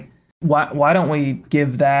it's like, why don't we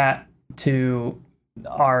give that to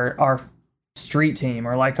our street team,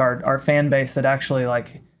 or like our fan base that actually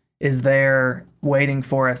like is there waiting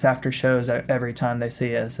for us after shows every time they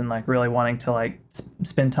see us, and like really wanting to like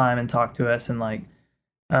spend time and talk to us, and like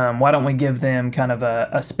why don't we give them kind of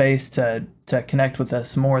a space to connect with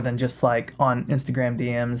us more than just like on Instagram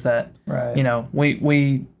DMs that, you know,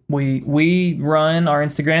 we run our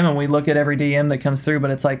Instagram and we look at every DM that comes through,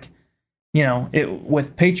 but it's like, you know,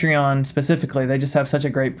 with Patreon specifically, they just have such a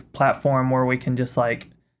great platform where we can just like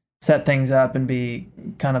set things up and be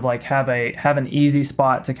kind of like have an easy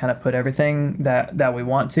spot to kind of put everything that we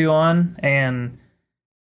want to on. And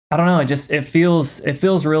I don't know, it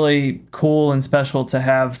feels really cool and special to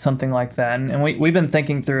have something like that. And we've been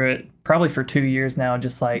thinking through it probably for 2 years now,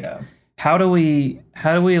 just like, how do we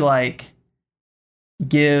like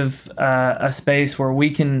give a space where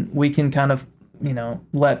we can kind of, you know,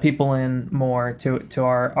 let people in more to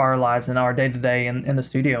our lives and our day-to-day in the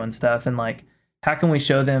studio and stuff. And like, how can we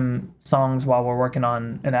show them songs while we're working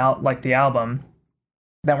on like the album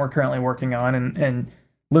that we're currently working on, and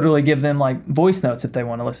literally give them like voice notes if they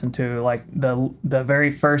want to listen to like the very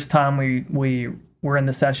first time we were in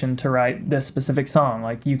the session to write this specific song,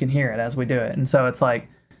 like you can hear it as we do it. And so it's like,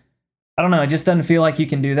 I don't know, it just doesn't feel like you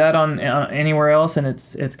can do that on anywhere else, and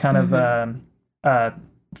it's kind of a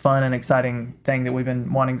fun and exciting thing that we've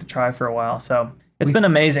been wanting to try for a while. So it's been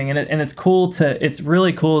amazing, and it's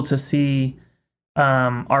really cool to see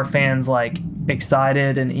our fans like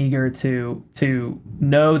excited and eager to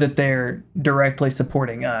know that they're directly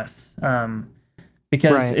supporting us,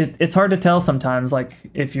 because it's hard to tell sometimes, like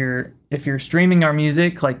if you're streaming our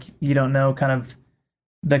music, like you don't know kind of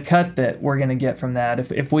the cut that we're going to get from that,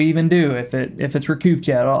 if we even do, if it's recouped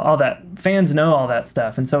yet, all that. Fans know all that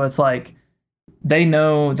stuff, and so it's like they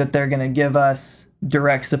know that they're going to give us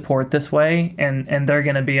direct support this way, and they're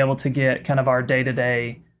going to be able to get kind of our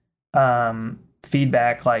day-to-day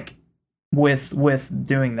feedback like with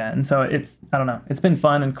doing that. And so I don't know, it's been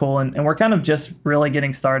fun and cool, and we're kind of just really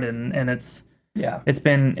getting started, and it's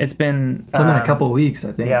been a couple of weeks,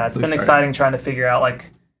 I think. Yeah, it's been exciting trying to figure out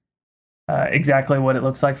like exactly what it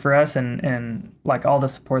looks like for us, and like all the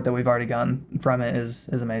support that we've already gotten from it is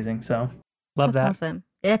amazing. So love That's that. awesome.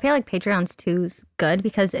 I feel like Patreon's too is good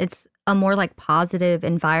because it's a more like positive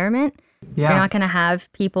environment. Yeah. You're not going to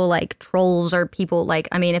have people like trolls or people like,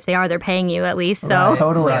 I mean, if they are, they're paying you at least. So Right,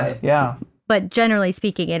 totally. Right. Yeah. But generally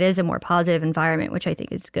speaking, it is a more positive environment, which I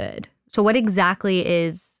think is good. So what exactly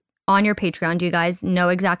is on your Patreon? Do you guys know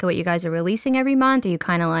exactly what you guys are releasing every month? Are you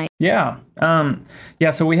kind of like... Yeah.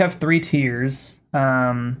 So we have 3 tiers.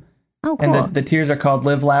 Oh, cool. And the tiers are called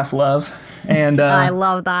Live, Laugh, Love. And I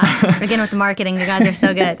love that. Again, with the marketing, you guys are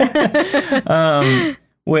so good.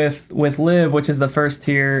 With Live, which is the first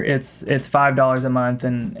tier, it's $5 a month,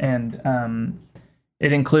 and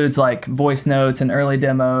it includes like voice notes and early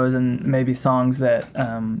demos and maybe songs that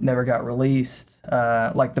never got released.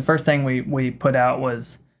 Like the first thing we put out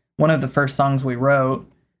was one of the first songs we wrote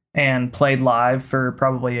and played live for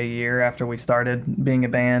probably a year after we started being a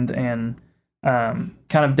band, and kind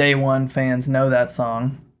of day one fans know that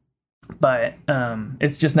song, but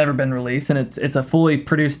it's just never been released, and it's a fully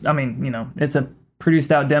produced, I mean, you know, it's a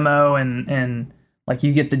produced out demo, and like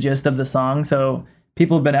you get the gist of the song. So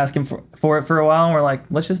people have been asking for it for a while, and we're like,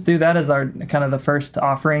 let's just do that as our kind of the first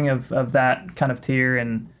offering of that kind of tier.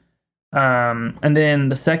 And then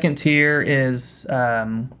the second tier is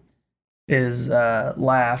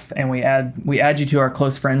Laugh, and we add you to our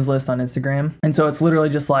close friends list on Instagram. And so it's literally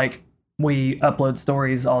just like we upload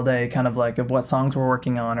stories all day, kind of like of what songs we're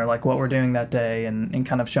working on or like what we're doing that day, and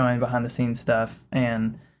kind of showing behind the scenes stuff,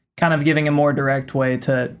 and kind of giving a more direct way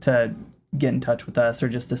to get in touch with us or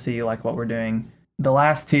just to see like what we're doing. The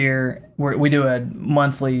last tier, we do a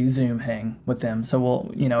monthly Zoom hang with them. So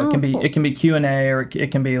we'll, it can be Q&A, or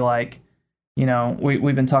it can be like,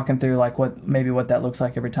 we've been talking through like what that looks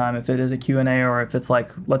like every time. If it is a Q&A, or if it's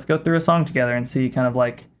like, let's go through a song together and see kind of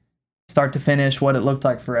like start to finish what it looked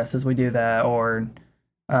like for us as we do that. Or,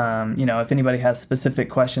 if anybody has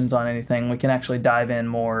specific questions on anything, we can actually dive in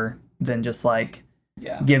more than just like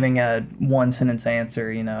giving a one sentence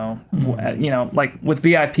answer, like with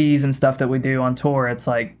VIPs and stuff that we do on tour, it's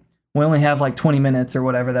like we only have like 20 minutes or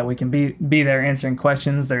whatever that we can be there answering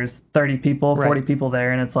questions. There's 30 people, 40 people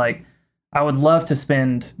there, and it's like, I would love to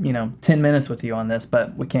spend, 10 minutes with you on this,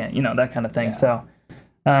 but we can't, that kind of thing. So,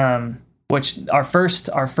 which our first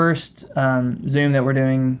Zoom that we're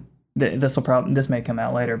doing, this may come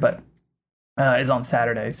out later, but is on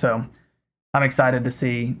Saturday. So I'm excited to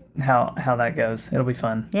see how that goes. It'll be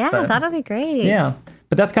fun. Yeah, that'll be great. Yeah,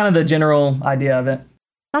 but that's kind of the general idea of it.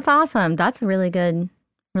 That's awesome. That's really good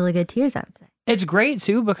tiers, I would say. It's great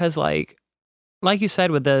too, because like you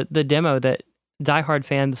said with the demo that diehard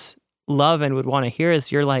fans love and would want to hear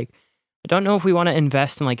is, you're like, I don't know if we want to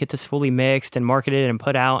invest and like get this fully mixed and marketed and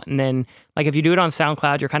put out. And then like if you do it on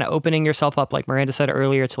SoundCloud, you're kind of opening yourself up, like Miranda said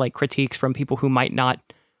earlier, to like critiques from people who might not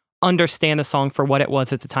understand the song for what it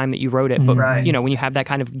was at the time that you wrote it. But when you have that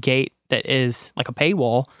kind of gate that is like a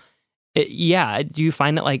paywall, do you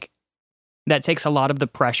find that like that takes a lot of the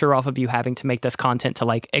pressure off of you having to make this content to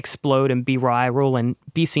like explode and be viral and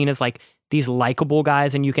be seen as like these likable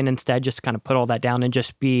guys, and you can instead just kind of put all that down and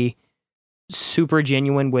just be super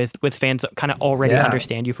genuine with fans that kind of already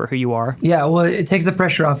understand you for who you are? Yeah, well, it takes the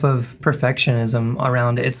pressure off of perfectionism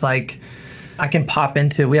around it. It's like I can pop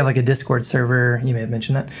into, we have like a Discord server, you may have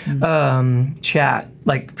mentioned that, chat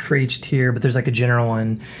like for each tier, but there's like a general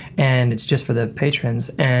one, and it's just for the patrons.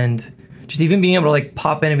 And just even being able to like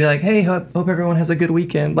pop in and be like, hey, hope everyone has a good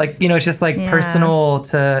weekend. Like, it's just like personal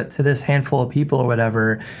to this handful of people or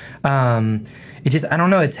whatever. It just, I don't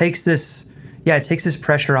know, it takes this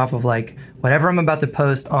pressure off of like whatever I'm about to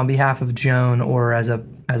post on behalf of Joan or as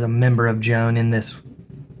a member of Joan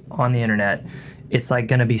on the internet. It's like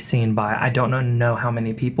going to be seen by I don't know how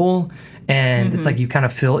many people, and it's like you kind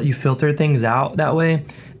of filter things out that way.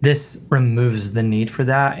 This removes the need for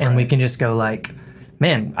that, and we can just go like,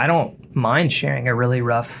 man, I don't mind sharing a really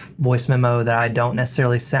rough voice memo that I don't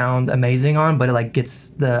necessarily sound amazing on, but it like gets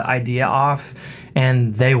the idea off,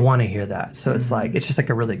 and they want to hear that. So it's like it's just like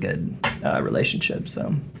a really good relationship.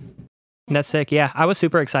 So that's sick. Yeah, I was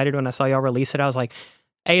super excited when I saw y'all release it. I was like,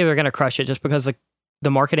 they're gonna crush it, just because like the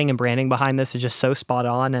marketing and branding behind this is just so spot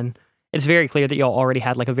on, and it's very clear that y'all already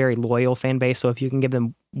had like a very loyal fan base. So if you can give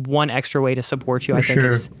them one extra way to support you, I think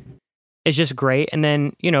it's just great. And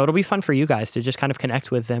then it'll be fun for you guys to just kind of connect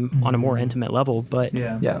with them on a more intimate level. But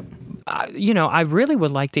I really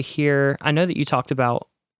would like to hear. I know that you talked about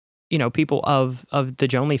people of the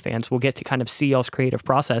Jonely fans will get to kind of see y'all's creative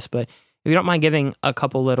process, but if you don't mind giving a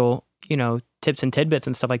couple little tips and tidbits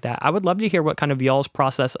and stuff like that, I would love to hear what kind of y'all's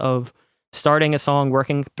process of starting a song,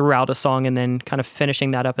 working throughout a song, and then kind of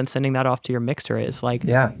finishing that up and sending that off to your mixer is. Like,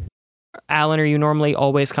 Alan, are you normally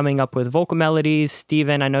always coming up with vocal melodies?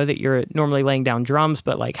 Steven, I know that you're normally laying down drums,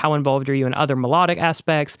 but like how involved are you in other melodic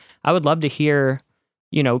aspects? I would love to hear,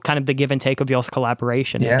 kind of the give and take of y'all's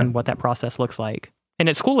collaboration and what that process looks like. And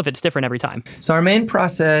it's cool if it's different every time. So our main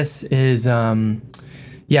process is,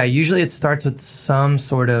 usually it starts with some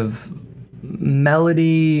sort of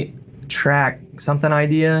melody track, something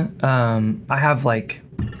idea. I have like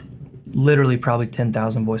literally probably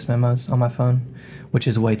 10,000 voice memos on my phone, which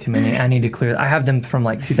is way too many. I need to clear. I have them from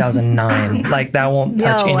like 2009. Like that won't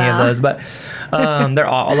touch any of those, but they're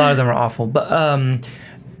a lot of them are awful. But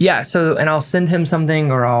so and I'll send him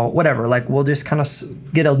something or I'll whatever. Like we'll just kind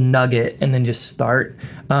of get a nugget and then just start.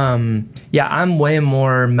 I'm way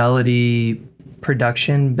more melody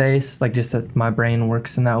production based. Like just that my brain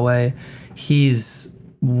works in that way. He's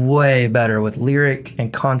way better with lyric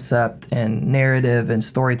and concept and narrative and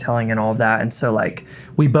storytelling and all of that. And so like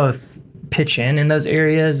we both pitch in those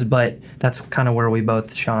areas, but that's kind of where we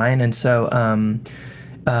both shine. And so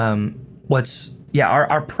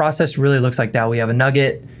our process really looks like that. We have a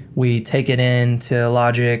nugget, we take it into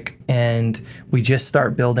Logic, and we just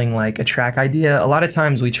start building like a track idea. A lot of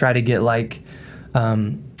times we try to get like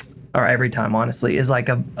or every time honestly is like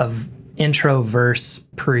a intro verse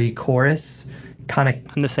pre-chorus, kind of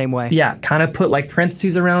in the same way. Yeah, kind of put like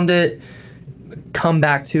parentheses around it, come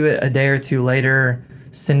back to it a day or two later,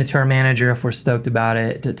 send it to our manager if we're stoked about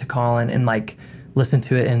it, to Colin, and like listen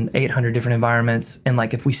to it in 800 different environments, and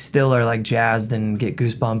like if we still are like jazzed and get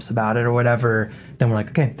goosebumps about it or whatever, then we're like,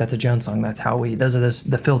 okay, that's a Joan song. That's how those are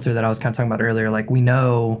the filter that I was kind of talking about earlier. Like we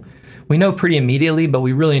know pretty immediately, but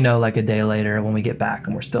we really know like a day later when we get back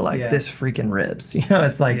and we're still like, this freaking rips.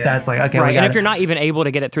 It's like, that's like, okay. Right. And if you're not even able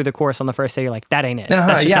to get it through the chorus on the first day, you're like, that ain't it.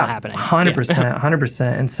 That's just not happening.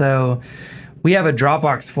 100%. And so we have a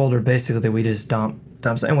Dropbox folder basically that we just dump,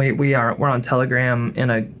 and we're on Telegram in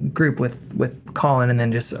a group with Colin and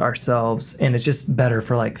then just ourselves, and it's just better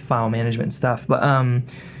for like file management and stuff. But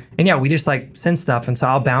and yeah, we just like send stuff, and so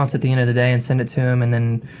I'll bounce at the end of the day and send it to him, and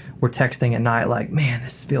then we're texting at night like, man,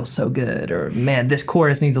 this feels so good, or man, this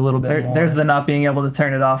chorus needs a little bit more. There's the not being able to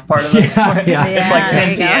turn it off part of it. It's like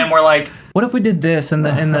 10 p.m. We're like, what if we did this in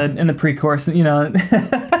the pre-chorus?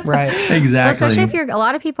 Right, exactly. Well, especially if a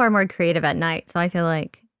lot of people are more creative at night, so I feel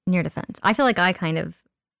like. In your defense, I feel like I'm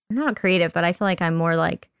not creative, but I feel like I'm more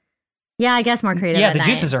like, I guess more creative. Yeah, the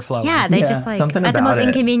juices are flowing. Yeah, they just like something at the most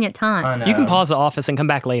inconvenient time. You can pause the office and come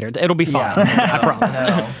back later. It'll be fine. I promise.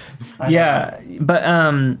 But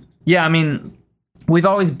I mean, we've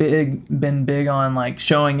always been big on like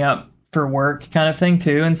showing up for work kind of thing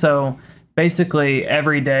too, and so basically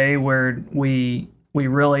every day we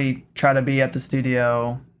really try to be at the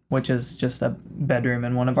studio, which is just a bedroom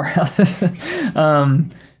in one of our houses.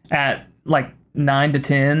 At like 9 to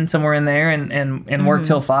 10, somewhere in there, and work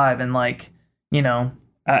till 5. And like,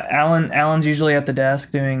 Alan's usually at the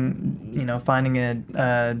desk doing, finding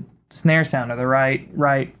a snare sound or the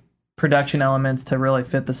right production elements to really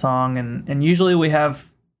fit the song. And usually we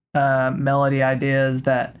have melody ideas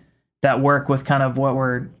that work with kind of what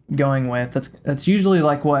we're going with. That's usually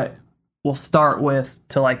like what we'll start with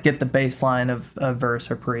to like get the bass line of a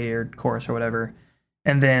verse or pre or chorus or whatever.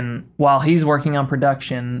 And then while he's working on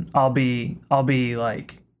production, I'll be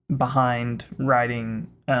like behind writing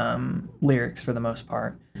lyrics for the most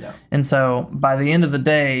part. Yeah. And so by the end of the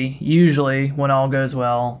day, usually when all goes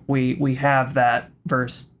well, we have that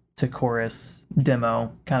verse to chorus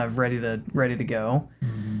demo kind of ready to go.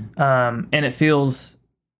 Mm-hmm. And it feels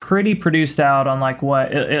pretty produced out on like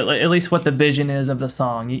what at least what the vision is of the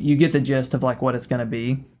song. You get the gist of like what it's going to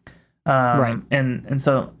be. Right. And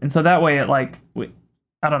so that way it like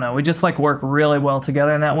I don't know. We just like work really well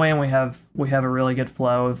together in that way, and we have a really good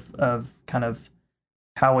flow of kind of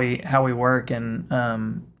how we work. And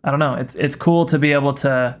I don't know. It's cool to be able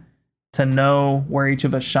to know where each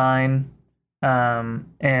of us shine,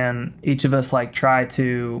 and each of us like try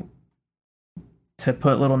to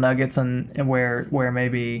put little nuggets in where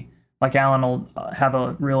maybe like Alan will have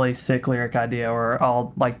a really sick lyric idea, or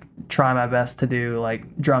I'll like try my best to do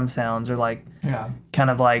like drum sounds or like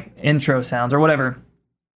kind of like intro sounds or whatever.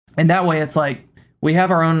 And that way it's like we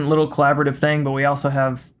have our own little collaborative thing, but we also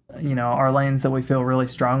have, our lanes that we feel really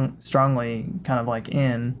strongly kind of like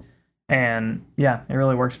in. And yeah, it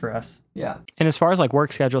really works for us. Yeah. And as far as like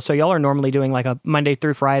work schedule, so y'all are normally doing like a Monday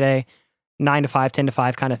through Friday, 9 to 5, 10 to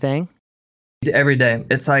 5 kind of thing? Every day.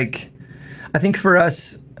 It's like, I think for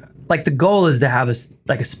us, like the goal is to have a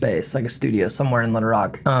space, like a studio somewhere in Little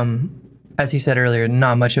Rock. As he said earlier,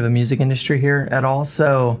 not much of a music industry here at all.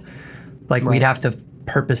 So like we'd have to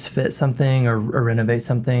purpose fit something or renovate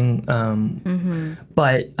something,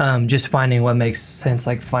 but just finding what makes sense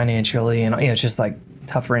like financially, and it's just like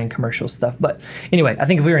tougher in commercial stuff. But anyway, I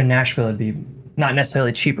think if we were in Nashville, it'd be not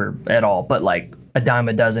necessarily cheaper at all, but like a dime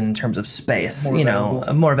a dozen in terms of space, more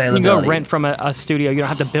availability. You can go rent from a studio. You don't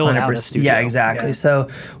have to build out a studio. Yeah, exactly. Yeah. So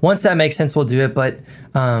once that makes sense, we'll do it. But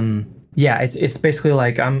it's basically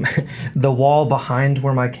like the wall behind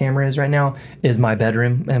where my camera is right now is my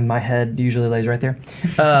bedroom, and my head usually lays right there.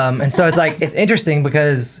 And so it's like, it's interesting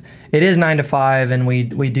because it is 9 to 5, and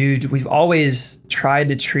we've always tried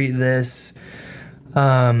to treat this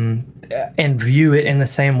and view it in the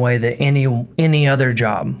same way that any other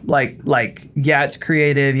job. Like it's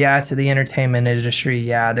creative, it's the entertainment industry,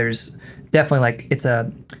 there's definitely like it's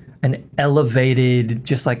an elevated,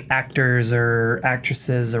 just like actors or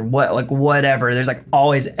actresses or whatever. There's like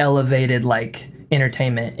always elevated like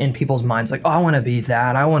entertainment in people's minds. Like, oh, I want to be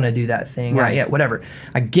that. I want to do that thing. Right. Whatever.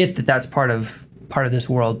 I get that that's part of this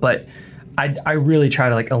world, but I really try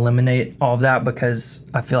to like eliminate all of that because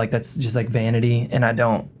I feel like that's just like vanity, and I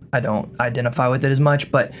don't identify with it as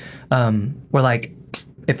much. But we're like,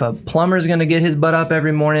 if a plumber's going to get his butt up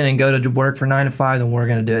every morning and go to work for 9 to 5, then we're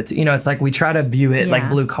going to do it too. It's like we try to view it like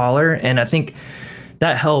blue collar, and I think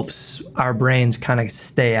that helps our brains kind of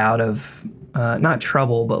stay out of not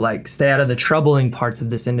trouble, but like stay out of the troubling parts of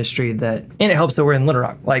this industry. And it helps that we're in Little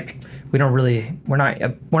Rock. Like we're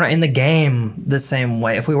not in the game the same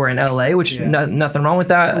way. If we were in LA, which nothing wrong with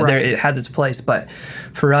that, Right. it has its place. But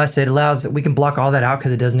for us, it allows we can block all that out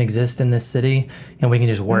because it doesn't exist in this city, and we can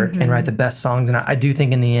just work and write the best songs. And I do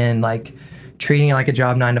think in the end, like treating it like a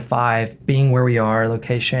job 9 to 5, being where we are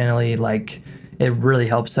locationally, like it really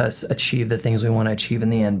helps us achieve the things we want to achieve in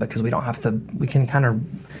the end because we can kind of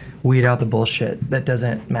weed out the bullshit that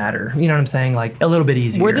doesn't matter. You know what I'm saying? Like a little bit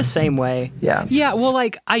easier. We're the same way. Yeah. Yeah, well,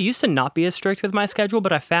 like I used to not be as strict with my schedule,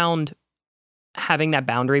 but I found having that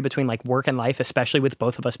boundary between like work and life, especially with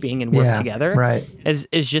both of us being in work together, right, is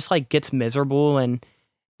just like gets miserable. And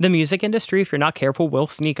the music industry, if you're not careful, will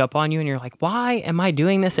sneak up on you and you're like, why am I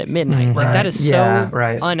doing this at midnight? Like that is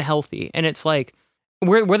so unhealthy. And it's like,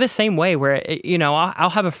 we're the same way where, you know, I'll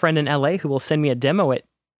have a friend in LA who will send me a demo at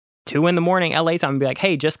 2 a.m. LA time and be like,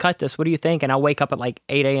 hey, just cut this. What do you think? And I'll wake up at like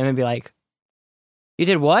 8 a.m. and be like, you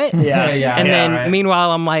did what? And then meanwhile,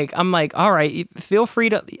 I'm like, all right, feel free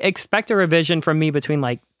to expect a revision from me between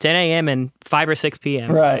like 10 a.m. and 5 or 6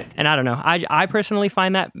 p.m. Right. And I don't know. I personally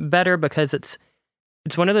find that better because it's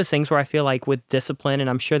one of those things where I feel like with discipline, and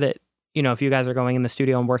I'm sure that, you know, if you guys are going in the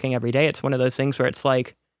studio and working every day, it's one of those things where it's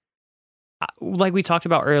like we talked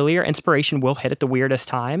about earlier, inspiration will hit at the weirdest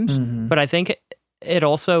times, but I think it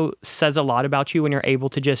also says a lot about you when you're able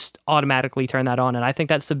to just automatically turn that on. And I think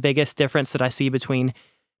that's the biggest difference that I see between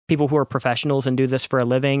people who are professionals and do this for a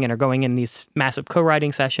living and are going in these massive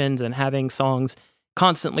co-writing sessions and having songs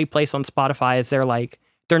constantly placed on Spotify is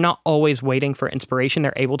they're not always waiting for inspiration.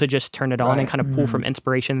 They're able to just turn it on and kind of pull from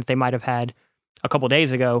inspiration that they might have had a couple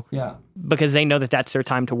days ago because they know that that's their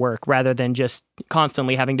time to work rather than just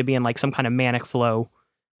constantly having to be in like some kind of manic flow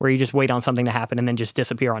where you just wait on something to happen and then just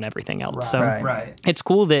disappear on everything else. It's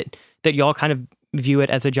cool that y'all kind of view it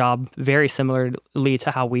as a job very similarly to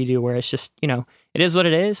how we do, where it's just, you know, it is what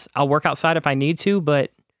it is. I'll work outside if I need to, but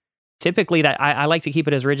typically that I like to keep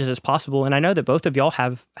it as rigid as possible. And I know that both of y'all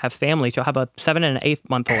have families. You'll have a 7 and an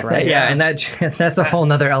 8-month-old, right? And that's a whole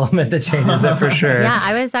nother element that changes it for sure. Yeah,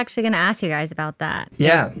 I was actually going to ask you guys about that.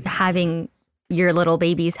 Yeah. If having your little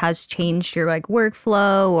babies has changed your like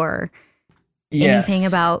workflow or anything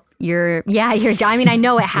about your I mean, I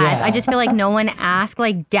know it has. I just feel like no one asks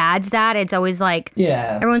like dads that. It's always like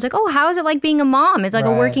everyone's like, oh, how is it like being a mom? It's like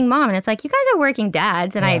a working mom, and it's like you guys are working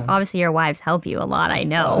dads, and I obviously your wives help you a lot, I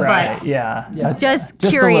know, but just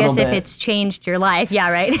curious if it's changed your life.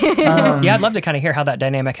 I'd love to kind of hear how that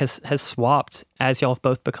dynamic has swapped as y'all have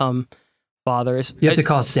both become fathers. You have to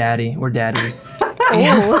call us daddy. We're daddies.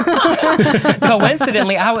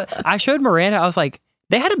 Coincidentally, I showed Miranda, I was like,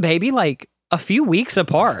 they had a baby like a few weeks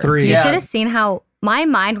apart. 3. You should have seen how my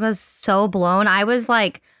mind was so blown. I was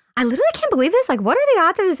like, I literally can't believe this. Like, what are the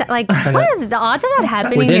odds of this? Like, what are the odds of that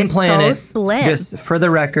happening? We didn't plan it. Slim. Just for the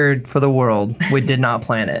record, for the world, we did not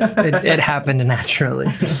plan it. It happened naturally.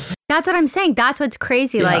 That's what I'm saying. That's what's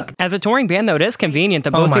crazy. Yeah. Like, as a touring band, though, it is convenient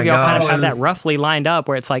that both of y'all kind of have that roughly lined up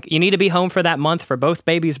where it's like you need to be home for that month for both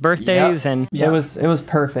babies' birthdays. And it was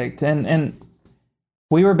perfect. And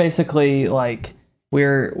we were basically like, we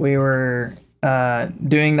were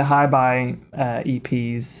doing the High Buy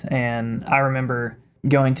EPs, and I remember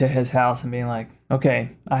going to his house and being like,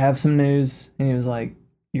 okay, I have some news. And he was like,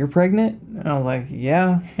 you're pregnant? And I was like,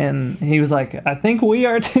 yeah. And he was like, I think we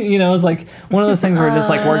are too. You know, it was like one of those things where it just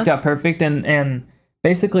like worked out perfect. And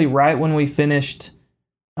basically right when we finished,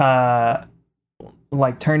 like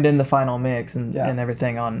turned in the final mix and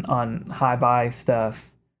everything on High Buy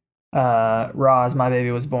stuff, Roz, my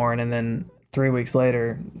baby, was born. And then 3 weeks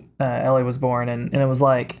later, Ellie was born, and it was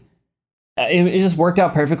like it just worked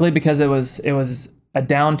out perfectly because it was a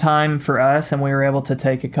downtime for us, and we were able to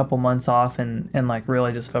take a couple months off and like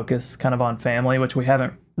really just focus kind of on family, which we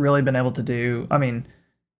haven't really been able to do. I mean,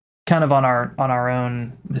 kind of on our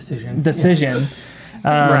own decision.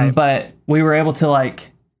 But we were able to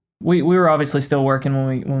like we were obviously still working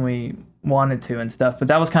when we wanted to and stuff, but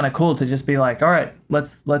that was kind of cool to just be like, all right,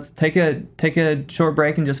 let's take a short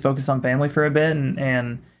break and just focus on family for a bit,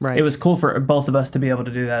 and it was cool for both of us to be able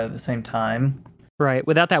to do that at the same time, right,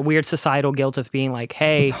 without that weird societal guilt of being like,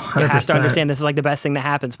 hey, 100%. You have to understand this is like the best thing that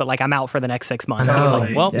happens, but like I'm out for the next 6 months. And it's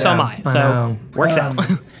like, well, so am I, so works out.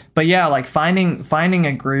 But yeah, like finding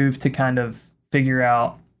a groove to kind of figure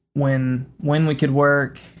out when we could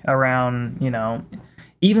work around, you know,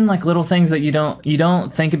 even like little things that you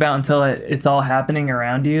don't think about until it's all happening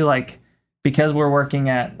around you. Like, because we're working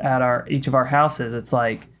at each of our houses, it's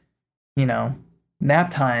like, you know,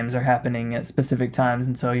 nap times are happening at specific times.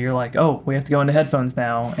 And so you're like, oh, we have to go into headphones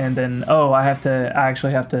now. And then, oh, I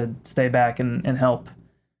actually have to stay back and help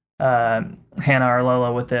Hannah or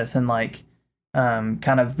Lola with this and like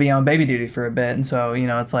kind of be on baby duty for a bit. And so,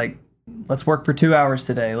 it's like, let's work for 2 hours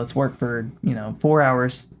today. Let's work for, 4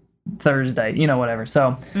 hours Thursday, whatever.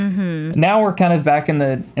 So now we're kind of back in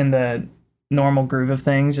the normal groove of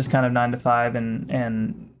things, just kind of 9 to 5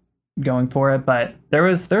 and going for it. But there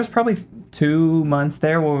was probably 2 months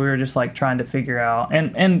there where we were just like trying to figure out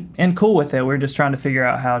and cool with it. We were just trying to figure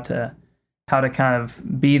out how to kind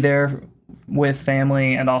of be there with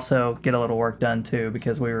family and also get a little work done too,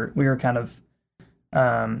 because we were kind of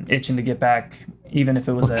itching to get back, even if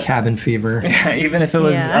it was cabin fever. Even if it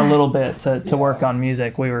was a little bit to work on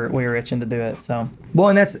music, we were itching to do it. So well,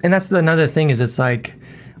 and that's another thing is it's like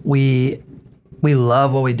we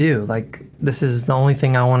love what we do. Like this is the only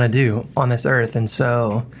thing I want to do on this earth, and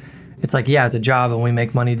so it's like it's a job and we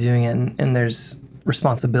make money doing it, and there's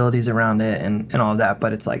responsibilities around it and all of that,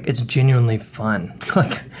 but it's like it's genuinely fun.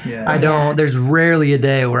 Like there's rarely a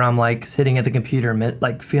day where I'm like sitting at the computer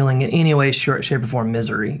like feeling in any way, shape or form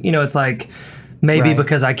misery. It's like maybe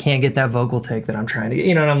because I can't get that vocal take that I'm trying to get,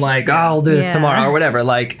 and I'm like, I'll do this tomorrow or whatever.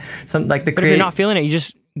 Like some like the But if you're not feeling it, you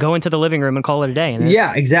just go into the living room and call it a day. And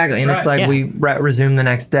exactly. And it's like we resume the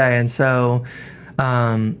next day. And so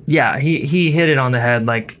he hit it on the head.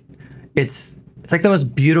 Like it's like the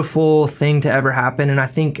most beautiful thing to ever happen, and I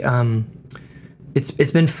think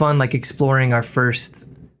it's been fun like exploring our first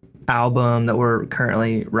album that we're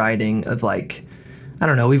currently writing. Of like, I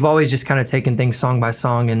don't know, we've always just kind of taken things song by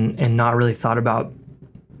song and not really thought about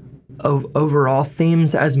overall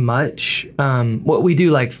themes as much. What we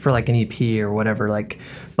do like for like an EP or whatever, like,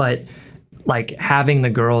 but like having the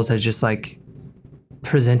girls has just like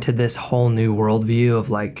presented this whole new worldview of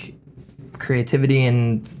like creativity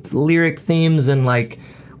and lyric themes, and like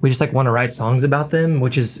we just like want to write songs about them,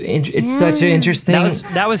 which is such an interesting.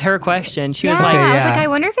 That was her question. She was like, I was like, I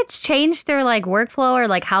wonder if it's changed their like workflow or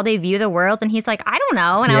like how they view the world. And he's like, I don't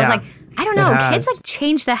know. And I was like, I don't know. Kids like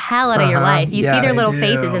change the hell out of your life. You see their little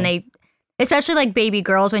faces, and they, especially like baby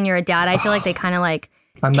girls when you're a dad, I feel like they kind of like.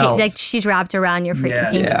 Like she's wrapped around your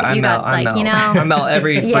freaking penis. I melt. I melt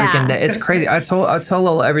every freaking day. It's crazy. I tell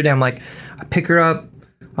Lola every day. I'm like, I pick her up,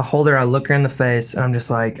 I hold her, I look her in the face, and I'm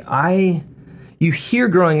just like, you hear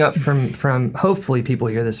growing up from hopefully people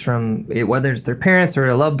hear this from whether it's their parents or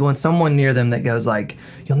a loved one, someone near them that goes like,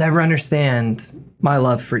 you'll never understand my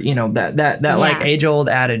love for that like age old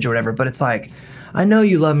adage or whatever. But it's like, I know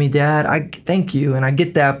you love me, Dad. I thank you, and I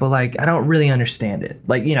get that, but like I don't really understand it.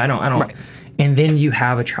 Like I don't. Right. And then you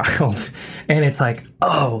have a child, and it's like,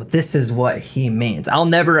 oh, this is what he means. I'll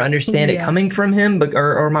never understand it coming from him, but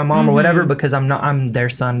or my mom or whatever, because I'm their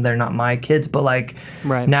son. They're not my kids. But like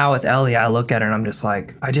now with Ellie, I look at her and I'm just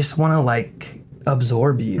like, I just want to like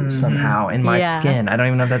absorb you somehow in my skin. I don't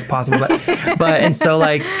even know if that's possible, but and so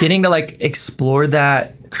like getting to like explore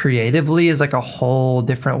that creatively is like a whole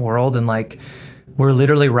different world, and like we're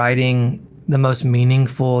literally writing the most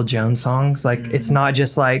meaningful Joan songs. Like it's not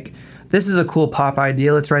just like, this is a cool pop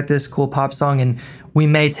idea, let's write this cool pop song, and we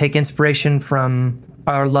may take inspiration from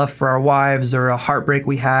our love for our wives or a heartbreak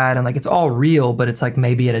we had, and like it's all real, but it's like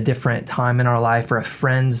maybe at a different time in our life or a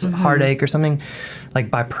friend's heartache or something.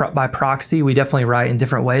 Like by proxy, we definitely write in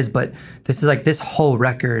different ways, but this is like, this whole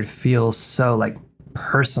record feels so like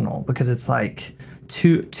personal, because it's like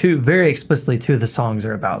two very explicitly, two of the songs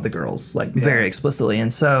are about the girls, like very explicitly,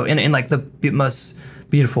 and so in like the most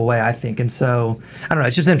beautiful way, I think. And so I don't know,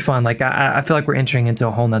 it's just been fun. Like I feel like we're entering into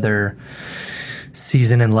a whole nother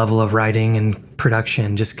season and level of writing and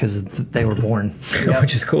production just because they were born,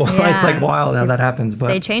 which is cool. It's like wild how that happens, but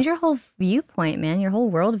they change your whole viewpoint, man, your whole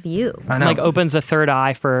world view. I know. Like opens a third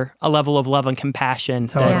eye for a level of love and compassion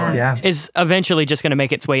that is eventually just going to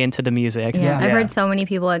make its way into the music. I've heard so many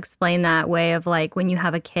people explain that way of like, when you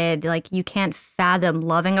have a kid, like you can't fathom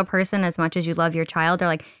loving a person as much as you love your child, or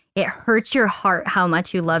like it hurts your heart how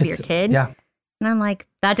much you love your kid. Yeah. And I'm like,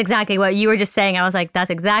 that's exactly what you were just saying. I was like, that's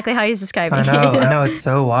exactly how he's describing it. I know. It's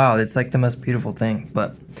so wild. It's like the most beautiful thing.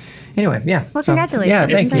 But anyway, Well, congratulations. Yeah,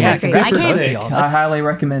 thank you. I highly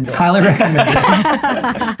recommend it. 10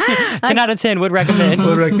 out of 10 would recommend.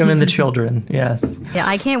 Would recommend the children, yes. Yeah,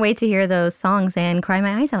 I can't wait to hear those songs and cry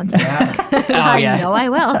my eyes out. I know I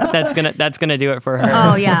will. That's gonna do it for her.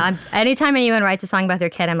 Oh yeah. Anytime anyone writes a song about their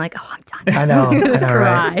kid, I'm like, oh, I'm done. I know,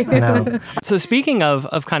 right? I know. So speaking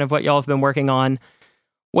of kind of what y'all have been working on,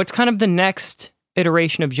 what's kind of the next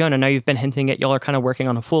iteration of Joan? I know you've been hinting at y'all are kind of working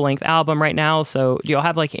on a full-length album right now. So do y'all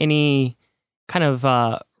have like any kind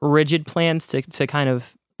of rigid plans to kind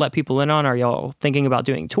of let people in on? Are y'all thinking about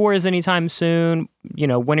doing tours anytime soon?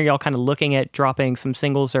 When are y'all kind of looking at dropping some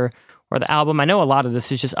singles or or the album? I know a lot of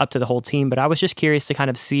this is just up to the whole team, but I was just curious to kind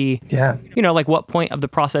of see, like what point of the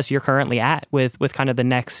process you're currently at with kind of the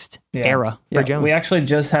next era for Joan. We actually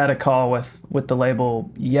just had a call with the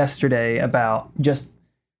label yesterday about just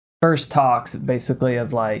first talks, basically,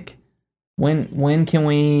 of like, when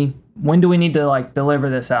do we need to like deliver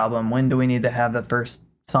this album? When do we need to have the first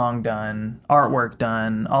song done, artwork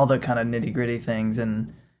done, all the kind of nitty gritty things,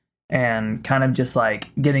 and kind of just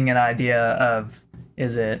like getting an idea of,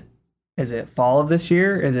 is it fall of this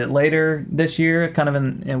year? Is it later this year, kind of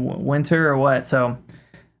in winter or what? So,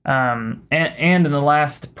 and in the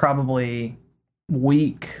last probably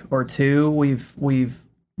week or two, we've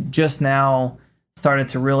just now started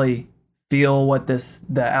to really feel what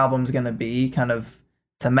the album's going to be, kind of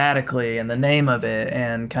thematically, and the name of it,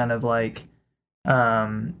 and kind of like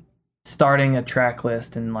starting a track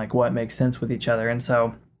list and like what makes sense with each other. And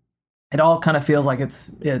so it all kind of feels like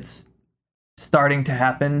it's starting to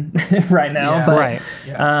happen right now, but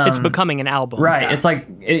it's becoming an album, right? It's like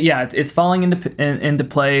it's falling into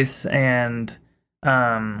place, and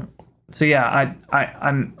so yeah,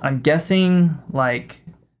 I'm guessing like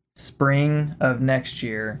spring of next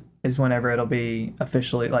year is whenever it'll be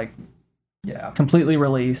officially like completely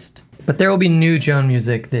released. But there will be new Joan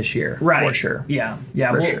music this year, right? For sure. Yeah.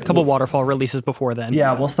 A couple Waterfall releases before then.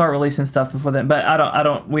 Yeah, we'll start releasing stuff before then.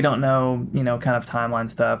 But we don't know, kind of timeline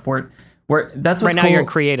stuff. That's what's right now. Cool. You're in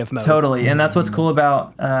creative mode, totally, and that's what's cool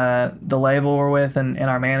about the label we're with and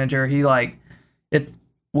our manager. He like it.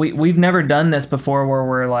 We've never done this before, where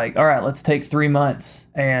we're like, all right, let's take 3 months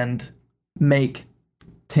and make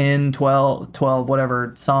 10, 12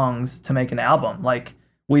 whatever songs to make an album. Like,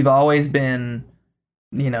 we've always been,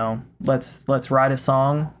 let's write a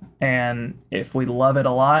song, and if we love it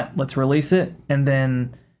a lot, let's release it. And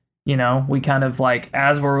then, we kind of like,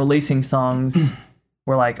 as we're releasing songs,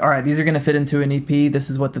 we're like, all right, these are going to fit into an EP. This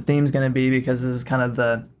is what the theme's going to be, because this is kind of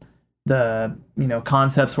the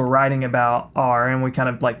concepts we're writing about are, and we kind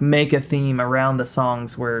of like make a theme around the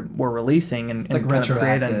songs we're releasing, and it's like kind of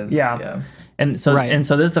create retroactive. yeah. And so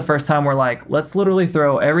this is the first time we're like, let's literally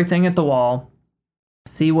throw everything at the wall,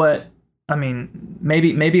 see what,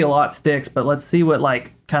 maybe a lot sticks, but let's see what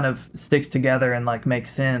like kind of sticks together and like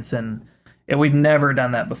makes sense. And we've never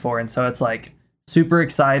done that before, and so it's like super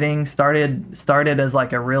exciting. Started as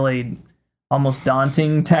like a really almost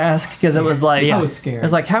daunting task, because it was like, I was scared. It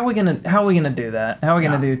was like, how are we gonna do that? How are we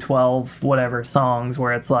gonna do 12 whatever songs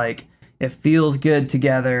where it's like it feels good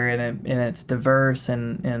together, and it's diverse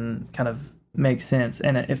and kind of makes sense,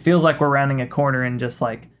 and it feels like we're rounding a corner and just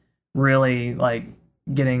like really like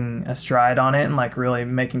getting a stride on it, and like really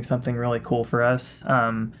making something really cool for us.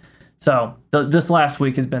 So this last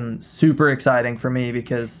week has been super exciting for me,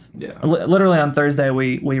 because literally on Thursday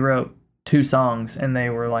we wrote 2 songs, and they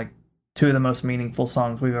were like 2 of the most meaningful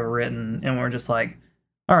songs we've ever written, and we're just like,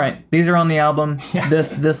 all right, these are on the album.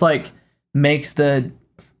 This like makes the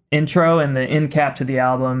intro and the end cap to the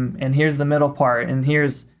album, and here's the middle part, and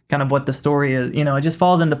here's kind of what the story is. It just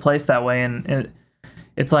falls into place that way, and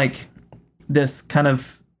it's like this kind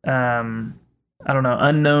of unknown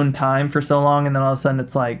time for so long, and then all of a sudden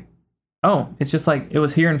it's like, oh, it's just like it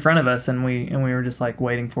was here in front of us, and we were just like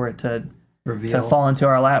waiting for it to fall into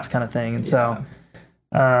our laps, kind of thing. And so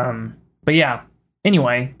but yeah,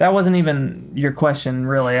 anyway, that wasn't even your question,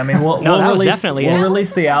 really. We'll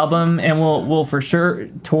release the album, and we'll for sure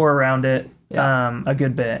tour around it a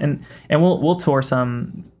good bit, and we'll tour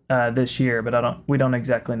some this year, but we don't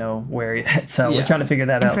exactly know where yet. So we're trying to figure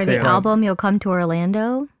that out too. And for the album, you'll come to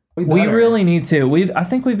Orlando? We really need to. I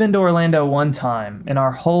think we've been to Orlando one time in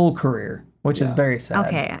our whole career, which is very sad.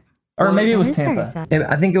 Okay. Or maybe it was Tampa.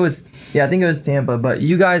 I think it was Tampa, but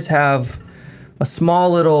you guys have a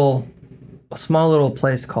small little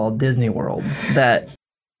place called Disney World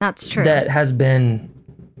that's true. that has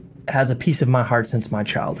a piece of my heart since my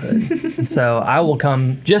childhood. And so I will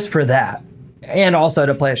come just for that, and also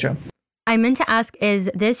to play a show. I meant to ask,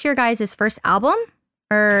 is this your guys' first album?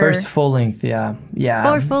 Or first full length, yeah.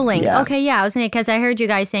 Or full length. Yeah. Okay, yeah. I was thinking, because I heard you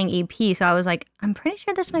guys saying EP, so I was like, I'm pretty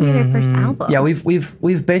sure this might be their first album. Yeah,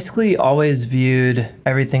 we've basically always viewed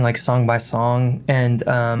everything like song by song, and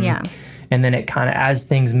and then it kind of, as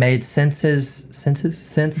things made sense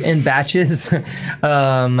in batches.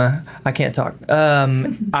 I can't talk.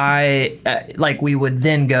 We would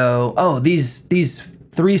then go, oh, these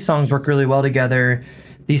 3 songs work really well together.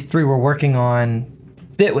 These 3 we're working on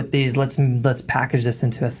fit with these. Let's package this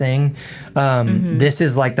into a thing. This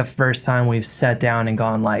is like the first time we've sat down and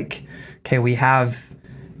gone like, okay, we have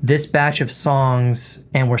this batch of songs,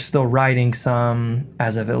 and we're still writing some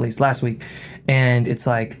as of at least last week. And it's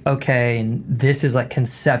like, okay, this is like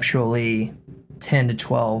conceptually 10 to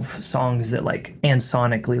 12 songs that like and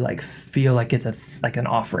sonically like feel like it's like an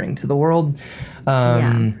offering to the world.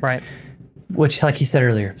 Right. Which, like he said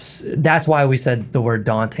earlier, that's why we said the word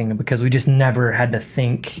daunting, because we just never had to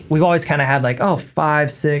think. We've always kind of had like,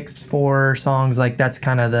 5, 6, 4 songs. Like that's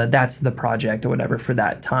kind of that's the project or whatever for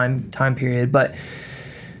that time period. But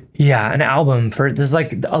yeah, an album there's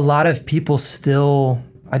like a lot of people still,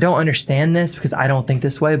 I don't understand this because I don't think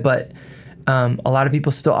this way, but a lot of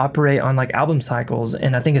people still operate on like album cycles,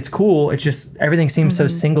 and I think it's cool. It's just everything seems so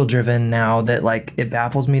single driven now that like it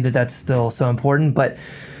baffles me that that's still so important. But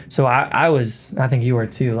so I think you were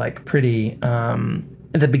too, like pretty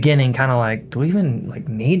at the beginning, kind of like, do we even like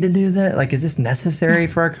need to do that? Like, is this necessary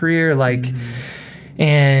for our career? Like,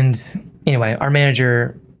 and anyway, our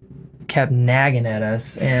manager kept nagging at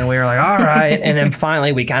us, and we were like, all right. And then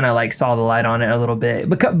finally we kind of like saw the light on it a little bit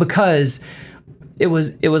because it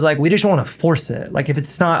was like, we just don't want to force it. Like if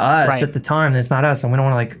it's not us at the time, then it's not us, and we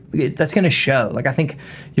don't want to like, that's going to show. Like I think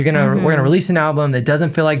we're going to release an album that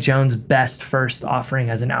doesn't feel like Joan's best first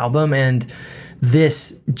offering as an album, and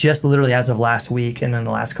this just literally as of last week and in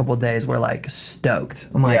the last couple of days, we're like stoked.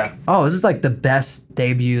 I'm like, this is like the best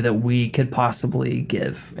debut that we could possibly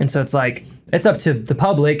give. And so it's like, it's up to the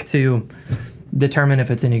public to determine if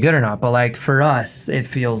it's any good or not, but like for us it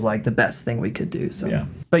feels like the best thing we could do. So yeah,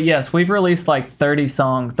 but yes, we've released like 30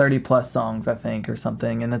 plus songs I think or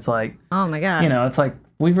something, and it's like, oh my god, it's like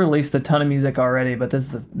we've released a ton of music already, but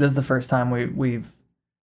this is the first time we've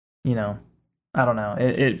I don't know,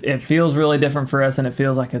 it feels really different for us, and it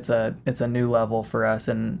feels like it's a new level for us,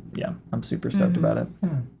 and yeah, I'm super stoked about it.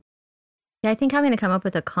 I think I'm gonna come up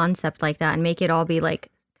with a concept like that and make it all be like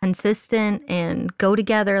consistent and go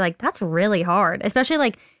together. Like that's really hard, especially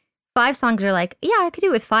like 5 songs are like, yeah, I could do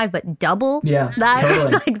it with 5, but double that,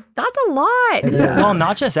 totally. Like that's a lot. Yeah. Well,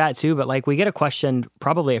 not just that too, but like we get a question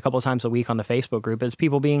probably a couple times a week on the Facebook group, is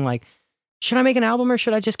people being like, should I make an album or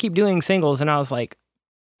should I just keep doing singles? And I was like,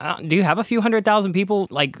 do you have a few 100,000 people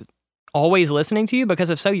like always listening to you? Because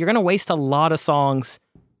if so, you're going to waste a lot of songs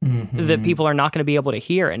that people are not going to be able to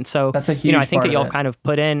hear. And so, that's a huge I think that y'all it. kind of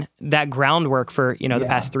put in that groundwork for, the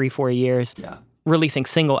past 3-4 years, releasing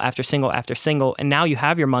single after single after single. And now you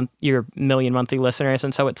have your million monthly listeners.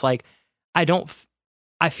 And so it's like, I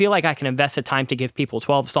feel like I can invest the time to give people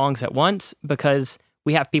 12 songs at once, because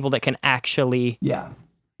we have people that can actually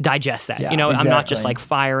digest that. Exactly. I'm not just like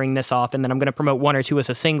firing this off and then I'm going to promote 1 or 2 as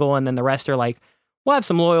a single, and then the rest are like, we'll have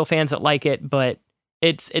some loyal fans that like it, but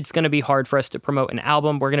it's going to be hard for us to promote an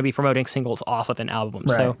album. We're going to be promoting singles off of an album.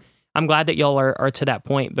 Right. So I'm glad that y'all are to that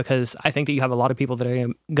point, because I think that you have a lot of people that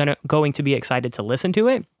are going to be excited to listen to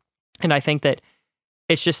it. And I think that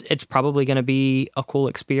it's probably going to be a cool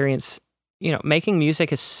experience. Making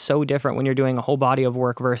music is so different when you're doing a whole body of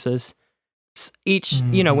work versus each,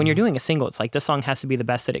 when you're doing a single, it's like this song has to be the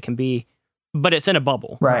best that it can be, but it's in a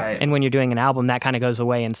bubble. Right. And when you're doing an album, that kind of goes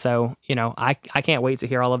away. And so, I can't wait to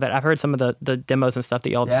hear all of it. I've heard some of the demos and stuff that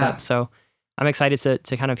y'all have sent. So I'm excited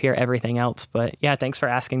to kind of hear everything else. But yeah, thanks for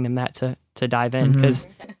asking them that to dive in, because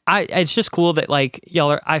it's just cool that like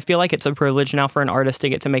y'all I feel like it's a privilege now for an artist to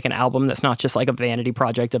get to make an album that's not just like a vanity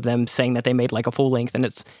project of them saying that they made like a full length. And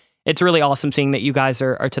it's really awesome seeing that you guys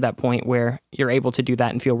are to that point where you're able to do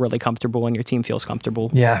that and feel really comfortable, and your team feels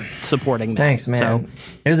comfortable supporting that. Thanks, man. So,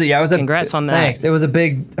 it was congrats on that. Thanks. It was a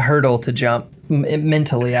big hurdle to jump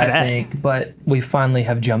mentally, I think, but we finally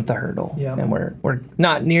have jumped the hurdle. Yeah. And we're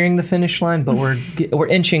not nearing the finish line, but we're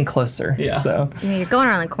inching closer. Yeah. So you're going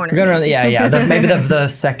around the corner. We're going around maybe the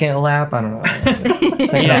second lap. I don't know.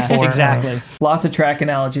 Second or fourth. Exactly. Lots of track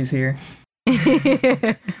analogies here.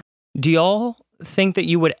 Do y'all think that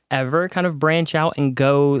you would ever kind of branch out and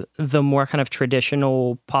go the more kind of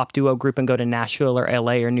traditional pop duo group and go to Nashville or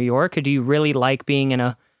LA or New York? Or do you really like being in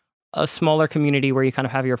a smaller community where you kind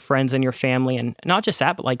of have your friends and your family, and not just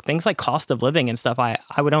that, but like things like cost of living and stuff, I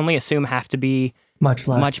would only assume have to be much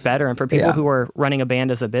better. And for people who are running a band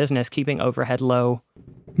as a business, keeping overhead low,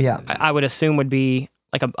 I would assume would be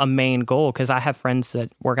like a main goal, because I have friends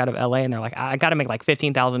that work out of LA and they're like, I got to make like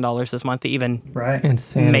 $15,000 this month to even make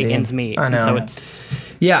ends meet. I know. And so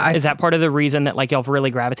it's is that part of the reason that like y'all have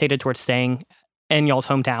really gravitated towards staying in y'all's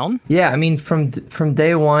hometown? Yeah, I mean from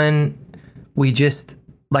day one, we just,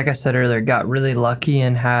 like I said earlier, got really lucky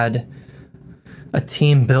and had a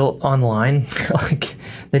team built online. Like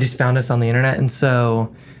they just found us on the internet, and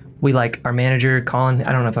so we our manager Colin.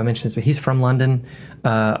 I don't know if I mentioned this, but he's from London.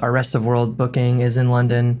 Our rest of world booking is in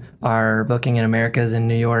London. Our booking in America is in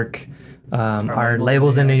New York. Our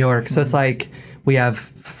labels in New York. So it's like we have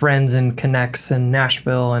friends and connects in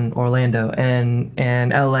Nashville and Orlando and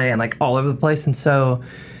LA and like all over the place. And so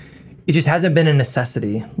it just hasn't been a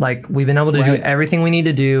necessity. Like we've been able to do everything we need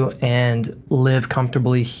to do and live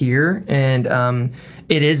comfortably here. And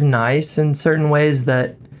it is nice in certain ways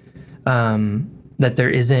that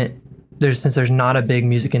that since there's not a big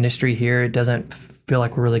music industry here, it doesn't feel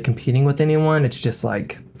like we're really competing with anyone. It's just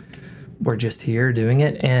like we're just here doing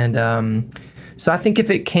it. And so I think if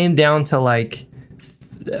it came down to like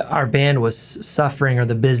our band was suffering or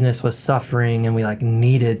the business was suffering and we like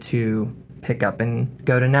needed to pick up and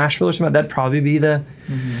go to Nashville or something, that'd probably be the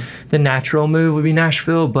natural move would be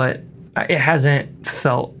Nashville. But it hasn't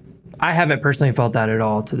felt, I haven't personally felt that at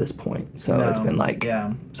all to this point. So it's been like,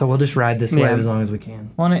 so we'll just ride this wave as long as we can.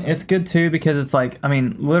 Well, and it's good too because it's like, I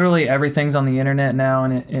mean, literally everything's on the internet now,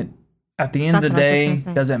 and it at the end of the day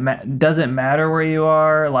doesn't matter where you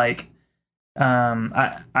are. Like,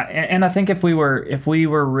 I think if we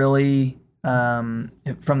were really from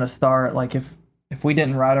the start, like if we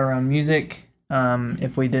didn't write our own music,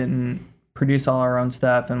 if we didn't produce all our own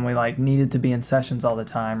stuff, and we like needed to be in sessions all the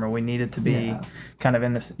time, or we needed to be kind of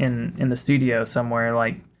in the studio somewhere,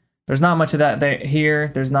 like there's not much of that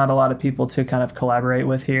here. There's not a lot of people to kind of collaborate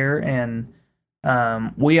with here, and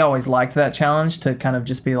we always liked that challenge to kind of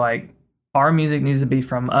just be like, our music needs to be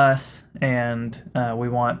from us, and we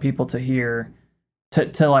want people to hear,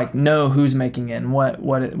 to like know who's making it and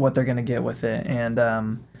what they're gonna get with it, and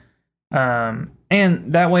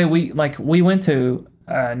that way we went to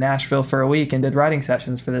Nashville for a week and did writing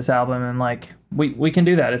sessions for this album, and like we can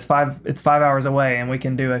do that. It's 5 hours away, and we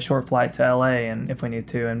can do a short flight to LA and if we need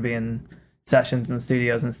to, and be in sessions and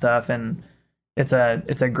studios and stuff, and it's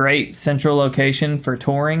a great central location for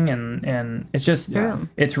touring, and it's just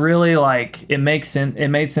it's really like it made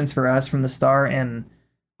sense for us from the start, and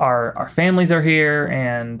our families are here,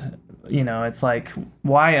 and you know, it's like,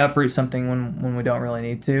 why uproot something when we don't really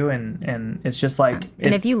need to, and it's just like,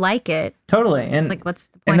 and if you like it, totally, and like what's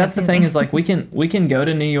the point? And that's the thing is like we can go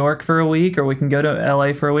to New York for a week, or we can go to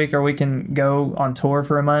LA for a week, or we can go on tour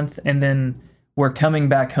for a month, and then we're coming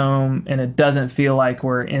back home, and it doesn't feel like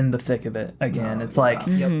we're in the thick of it again. It's like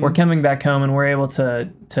we're coming back home, and we're able to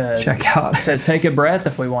check out, to take a breath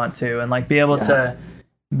if we want to, and like be able to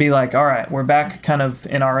be like, all right, we're back kind of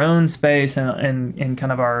in our own space and in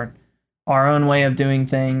kind of our own way of doing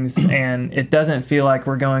things, and it doesn't feel like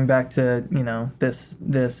we're going back to, you know,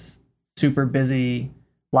 this super busy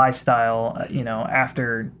lifestyle, you know,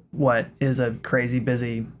 after what is a crazy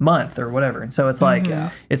busy month or whatever. And so it's like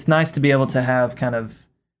it's nice to be able to have kind of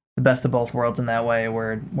the best of both worlds in that way,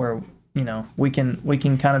 where you know, we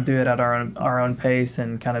can kind of do it at our own pace,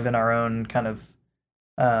 and kind of in our own kind of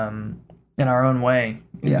in our own way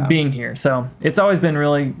being here. So it's always been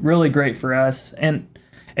really, really great for us. And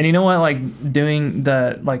you know what, like doing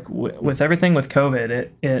the, like with everything with COVID,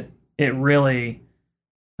 it really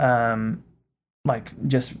like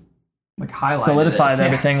just like highlighted solidified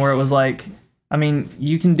everything, where it was like, I mean,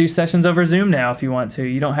 you can do sessions over Zoom now if you want to.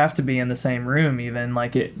 You don't have to be in the same room even.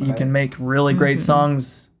 Like you can make really great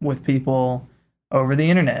songs with people over the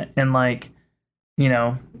internet. And like, you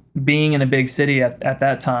know, being in a big city at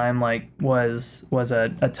that time, like was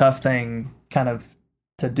a tough thing kind of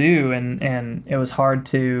to do, and it was hard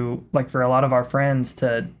to, like, for a lot of our friends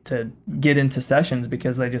to get into sessions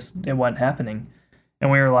because it wasn't happening.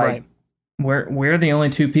 And we were like, we're the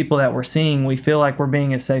only two people that we're seeing. We feel like we're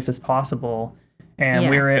being as safe as possible,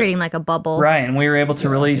 and we were creating like a bubble, right? And we were able to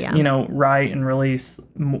release, you know, write and release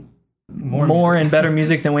more and better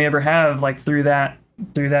music than we ever have, like through that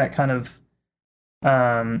kind of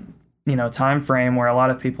you know, time frame where a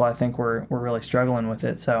lot of people, I think, were really struggling with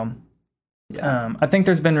it. So I think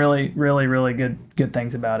there's been really, really, really good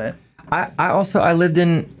things about it. I lived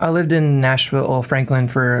in Nashville, or Franklin,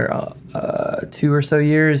 for 2 or so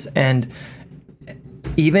years, and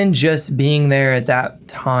even just being there at that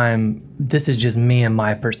time, this is just me and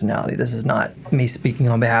my personality. This is not me speaking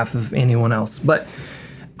on behalf of anyone else, but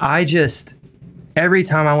every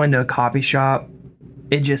time I went to a coffee shop,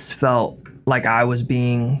 it just felt like I was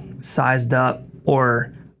being sized up,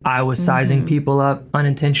 or I was sizing people up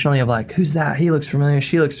unintentionally, of like, who's that? He looks familiar.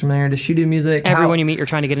 She looks familiar. Does she do music? Everyone you meet, you're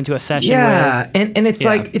trying to get into a session with. And it's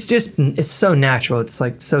like, it's so natural. It's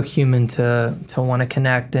like so human to want to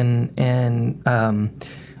connect, and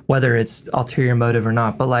whether it's ulterior motive or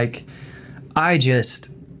not. But like,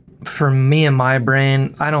 for me and my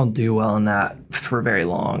brain, I don't do well in that for very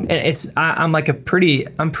long. And I'm pretty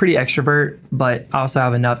extrovert, but I also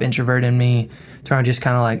have enough introvert in me to I'm just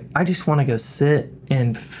kind of like, I just want to go sit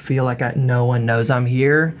and feel like no one knows I'm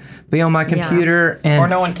here, be on my computer, or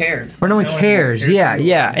no one cares. Or no one cares.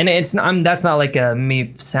 Yeah. And that's not like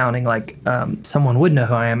me sounding like someone would know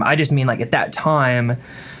who I am. I just mean, like, at that time,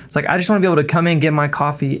 It's like I just want to be able to come in, get my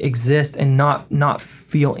coffee, exist, and not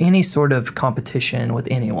feel any sort of competition with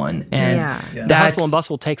anyone. And the hustle and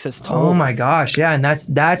bustle takes its toll. Oh my gosh, yeah, and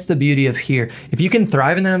that's the beauty of here. If you can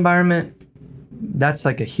thrive in that environment, that's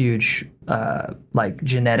like a huge like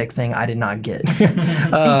genetic thing I did not get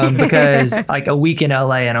because like a week in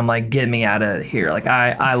LA and I'm like, get me out of here. Like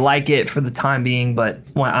I like it for the time being, but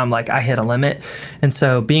when I'm like, I hit a limit. And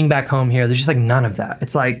so being back home here, there's just like none of that.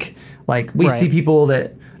 It's like we see people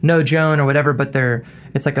that know Joan or whatever, but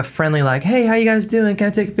it's like a friendly like, hey, how you guys doing? Can I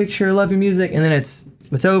take a picture? Love your music. And then it's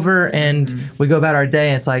over and we go about our day.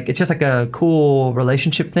 And it's just like a cool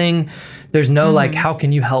relationship thing. There's no like, how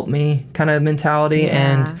can you help me kind of mentality.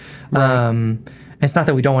 And it's not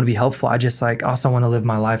that we don't want to be helpful. I just like also want to live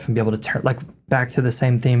my life and be able to turn like back to the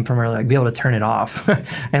same theme from earlier, like be able to turn it off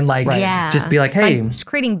and like just be like, hey, like just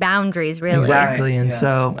creating boundaries really. Exactly. And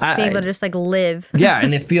so be able to just like live. Yeah.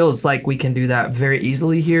 And it feels like we can do that very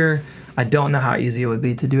easily here. I don't know how easy it would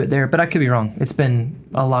be to do it there, but I could be wrong. It's been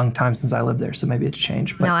a long time since I lived there, so maybe it's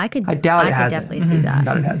changed. But no, I doubt it has. Definitely see that. I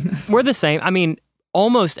doubt it has. We're the same. I mean,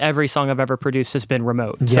 almost every song I've ever produced has been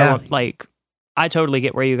remote. Yeah. So like, I totally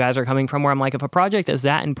get where you guys are coming from. Where I'm like, if a project is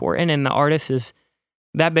that important and the artist is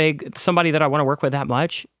that big, somebody that I want to work with that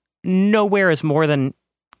much, nowhere is more than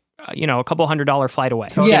a couple $100 flight away.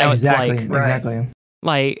 Yeah, exactly. It's like, exactly.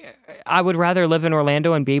 Like, I would rather live in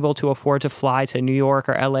Orlando and be able to afford to fly to New York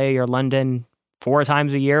or LA or London 4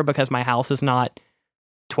 times a year because my house is not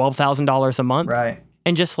 $12,000 a month. Right.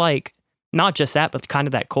 And just like, not just that, but kind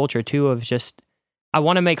of that culture too of just, I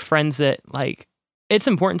want to make friends that like, it's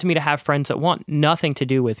important to me to have friends that want nothing to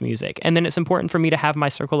do with music. And then it's important for me to have my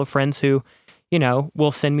circle of friends who,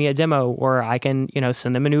 will send me a demo or I can,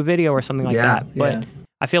 send them a new video or something like that. But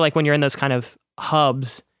I feel like when you're in those kind of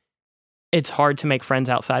hubs, it's hard to make friends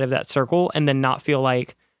outside of that circle and then not feel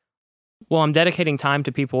like, well, I'm dedicating time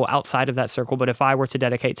to people outside of that circle, but if I were to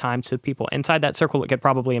dedicate time to people inside that circle, it could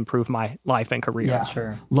probably improve my life and career. Yeah,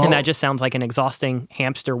 sure. And that just sounds like an exhausting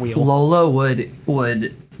hamster wheel. Lola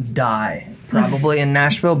would die probably in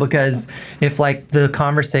Nashville because if like the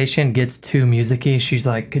conversation gets too musicy, she's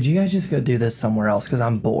like, could you guys just go do this somewhere else because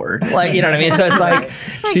I'm bored? Like, you know what I mean? So it's like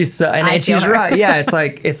and she's right. Yeah, it's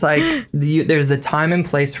like there's the time and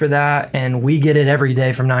place for that, and we get it every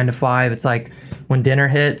day from 9 to 5. It's like when dinner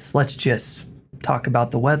hits, let's just talk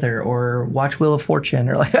about the weather or watch Wheel of Fortune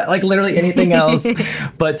or like literally anything else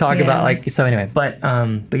but talk about like, so anyway, but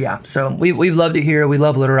yeah, so we've loved it here. We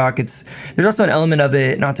love Little Rock. There's also an element of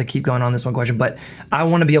it, not to keep going on this one question, but I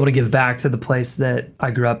want to be able to give back to the place that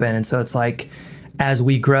I grew up in. And so it's like, as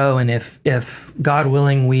we grow and if God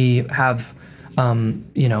willing, we have,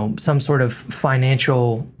 some sort of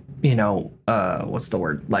financial, what's the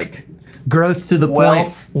word? Like growth to the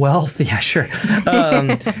wealth, yeah, sure.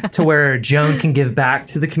 To where Joan can give back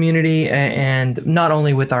to the community and not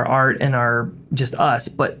only with our art and our just us,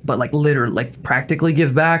 but like literally like practically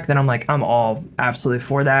give back, then I'm all absolutely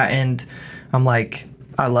for that. And I'm like,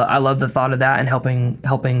 I love the thought of that and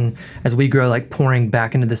helping as we grow, like pouring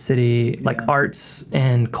back into the city, like arts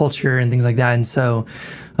and culture and things like that. And so,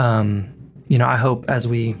 I hope as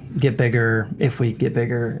we get bigger, if we get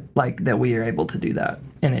bigger, like that we are able to do that.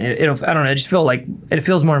 And it'll I don't know, I just feel like it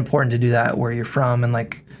feels more important to do that where you're from and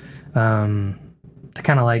like, to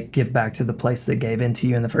kind of like give back to the place that gave into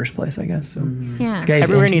you in the first place, I guess. So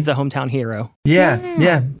everywhere needs a hometown hero.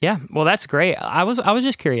 Yeah. Well, that's great. I was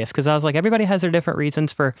just curious because I was like, everybody has their different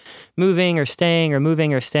reasons for moving or staying,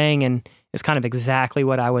 and it's kind of exactly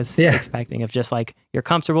what I was expecting of just like you're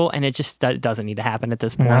comfortable, and it just doesn't need to happen at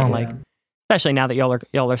this point. Especially now that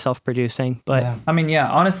y'all are self-producing. But I mean,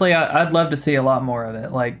 honestly, I'd love to see a lot more of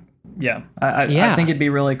it. Like, I think it'd be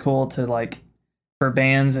really cool to like for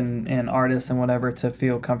bands and artists and whatever to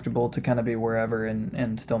feel comfortable to kind of be wherever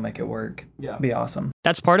and still make it work. Yeah, be awesome.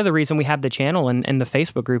 That's part of the reason we have the channel and the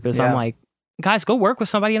Facebook group is I'm like, guys, go work with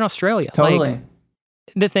somebody in Australia. Totally. Like,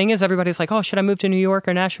 the thing is, everybody's like, oh, should I move to New York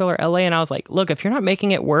or Nashville or LA? And I was like, look, if you're not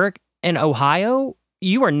making it work in Ohio,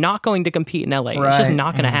 you are not going to compete in LA. Right. It's just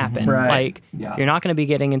not going to happen. Right. You're not going to be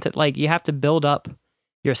getting into, like, you have to build up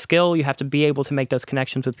your skill. You have to be able to make those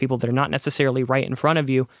connections with people that are not necessarily right in front of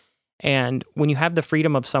you. And when you have the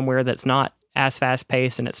freedom of somewhere that's not as fast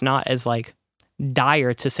paced and it's not as like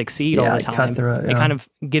dire to succeed all the time, it kind of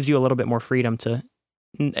gives you a little bit more freedom to,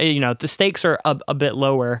 the stakes are a bit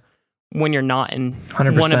lower when you're not in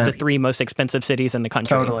 100%. One of the 3 most expensive cities in the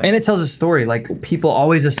country. Totally. And it tells a story. Like, people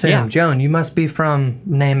always assume, Joan, you must be from,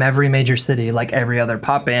 name every major city, like every other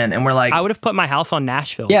pop band. And we're like... I would have put my house on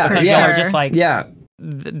Nashville. Yeah, because y'all are just like,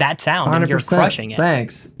 that sound, 100%, and you're crushing it.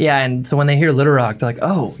 Thanks. Yeah, and so when they hear Little Rock, they're like,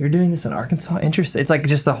 oh, you're doing this in Arkansas? Interesting. It's like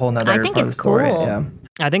just a whole nother part of the story. Cool. Yeah.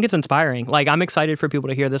 I think it's inspiring. Like, I'm excited for people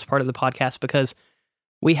to hear this part of the podcast because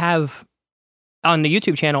we have on the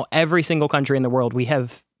YouTube channel, every single country in the world, we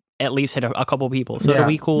have at least hit a couple people. So it'll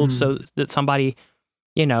be cool so that somebody,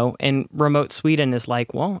 you know, in remote Sweden is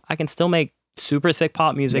like, well, I can still make super sick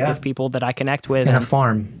pop music with people that I connect with. In a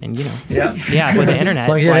farm. And, you know, with the internet. As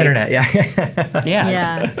long as you have internet, If you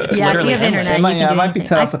have internet, it might be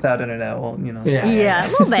tough without internet. Well, you know. Yeah, a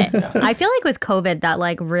little bit. I feel like with COVID, that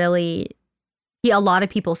like really, a lot of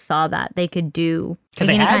people saw that they could do. Because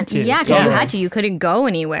they had to. Yeah, because you had to. You couldn't go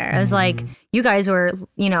anywhere. It was like, you guys were,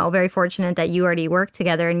 you know, very fortunate that you already worked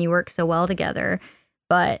together and you work so well together.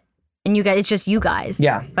 And you guys, it's just you guys.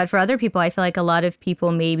 Yeah. But for other people, I feel like a lot of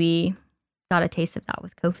people maybe got a taste of that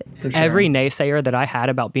with COVID. Sure. Every naysayer that I had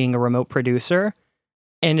about being a remote producer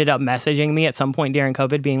ended up messaging me at some point during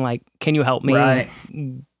COVID being like, can you help me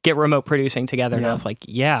get remote producing together? And I was like,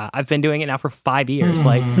 yeah, I've been doing it now for 5 years.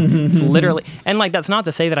 Like, it's literally, and like, that's not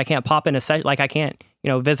to say that I can't pop in a session. Like, I can't, you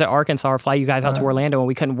know, visit Arkansas or fly you guys out to Orlando when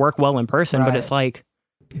we couldn't work well in person. But it's like,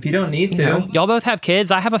 if you don't need to, you know, y'all both have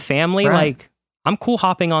kids. I have a family. Like, I'm cool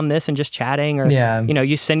hopping on this and just chatting, or, you know,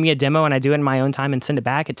 you send me a demo and I do it in my own time and send it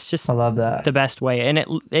back. It's just, I love that, the best way. And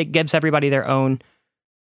it gives everybody their own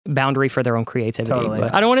boundary for their own creativity. Totally.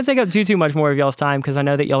 But I don't want to take up too much more of y'all's time because I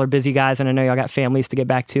know that y'all are busy guys and I know y'all got families to get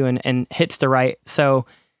back to and hits to write. So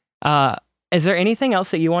is there anything else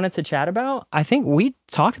that you wanted to chat about? I think we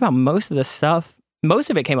talked about most of the stuff. Most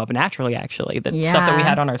of it came up naturally, actually, the stuff that we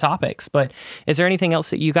had on our topics. But is there anything else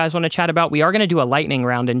that you guys want to chat about? We are going to do a lightning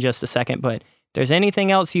round in just a second, but if there's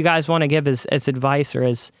anything else you guys want to give as advice or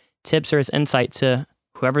as tips or as insight to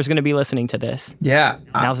whoever's going to be listening to this,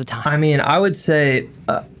 now's the time. I mean, I would say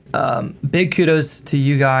big kudos to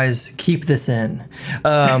you guys. Keep this in.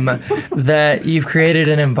 That you've created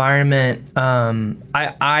an environment.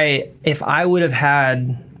 If I would have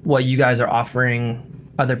had what you guys are offering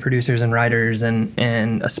other producers and writers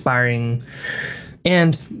and aspiring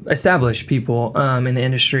and established people in the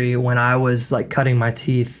industry when I was like cutting my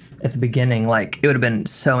teeth at the beginning, like it would have been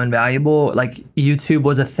so invaluable. Like YouTube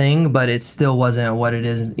was a thing, but it still wasn't what it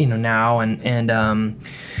is, you know, now. And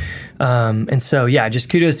so yeah,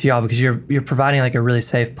 just kudos to y'all because you're providing like a really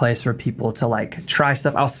safe place for people to like try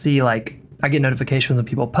stuff. I'll see like I get notifications when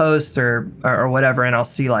people post or whatever, and I'll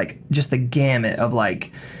see like just the gamut of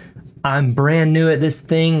like, I'm brand new at this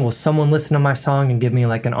thing. Will someone listen to my song and give me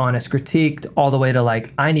like an honest critique, all the way to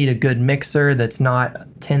like, I need a good mixer that's not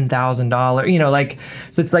 $10,000, you know, like,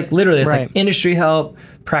 so it's like literally it's like industry help,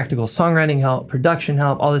 practical songwriting help, production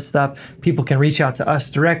help, all this stuff. People can reach out to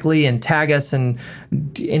us directly and tag us and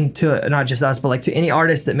into not just us, but like to any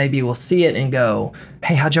artist that maybe will see it and go,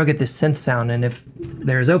 hey, how'd y'all get this synth sound? And if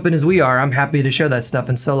they're as open as we are, I'm happy to show that stuff.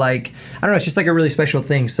 And so like, I don't know, it's just like a really special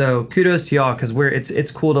thing. So kudos to y'all because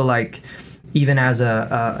it's cool to like, even as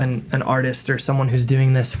an artist or someone who's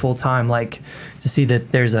doing this full time, like to see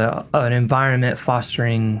that there's an environment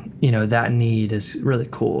fostering, you know, that need is really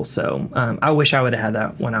cool. So I wish I would have had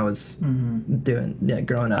that when I was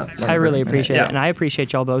growing up. I really appreciate it. And I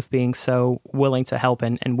appreciate y'all both being so willing to help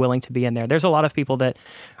and willing to be in there. There's a lot of people that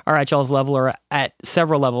are at y'all's level or at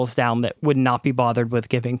several levels down that would not be bothered with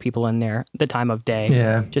giving people in there the time of day.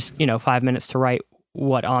 Yeah. Just, you know, 5 minutes to write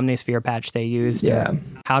what Omnisphere patch they used,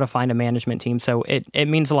 how to find a management team. So it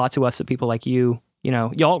means a lot to us that people like you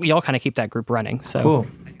know, y'all kind of keep that group running. So cool.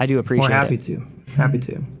 I do appreciate it. Happy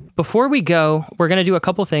to. Before we go, we're going to do a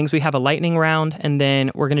couple things. We have a lightning round, and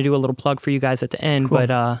then we're going to do a little plug for you guys at the end. Cool. But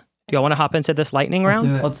do y'all want to hop into this lightning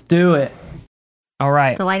round? Let's do it. All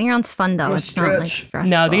right. The lightning round's fun, though. It's not like stressful.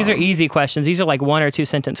 No, these are easy questions. These are like 1 or 2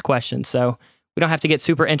 sentence questions. So we don't have to get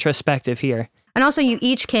super introspective here. And also you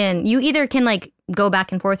either can like go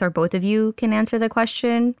back and forth or both of you can answer the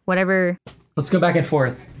question, whatever. Let's go back and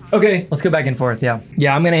forth. Okay. Let's go back and forth. Yeah.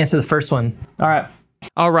 Yeah. I'm going to answer the first one.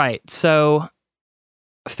 All right. So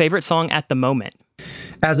favorite song at the moment?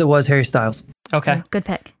 As It Was, Harry Styles. Okay. Good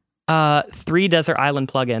pick. 3 desert island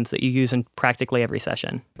plugins that you use in practically every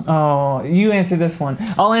session. Oh, you answer this one.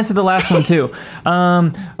 I'll answer the last one too.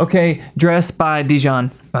 Okay. Dress by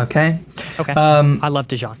Dijon. Okay. I love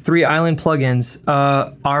Dijon. 3 island plugins.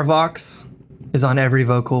 Arvox is on every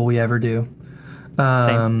vocal we ever do.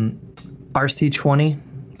 Same. RC20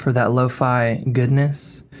 for that lo-fi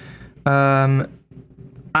goodness. Omnisphere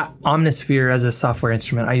as a software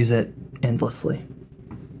instrument, I use it endlessly.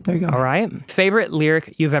 There you go. All right. Favorite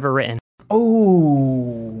lyric you've ever written?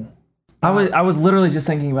 Oh, I was literally just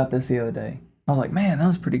thinking about this the other day. I was like, man, that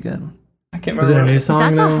was pretty good. I can't remember. Is it a what new is. song?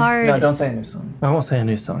 That's though? a hard. No, don't say a new song. I won't say a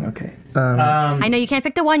new song. Okay. I know you can't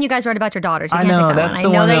pick the one you guys wrote about your daughters. You I can't know pick that that's one. the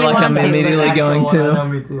I know one that that you like want I'm to. immediately going to. I know,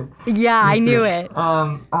 me too. Yeah, I knew it.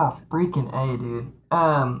 Freaking A, dude.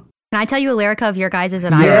 Can I tell you a lyric of your guys'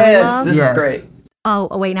 that I really Yes, love? this is great.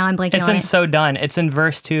 Oh, wait, now I'm blanking It's on in it. So Done. It's in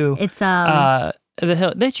verse 2. It's The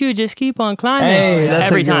hill that you just keep on climbing. Hey, that's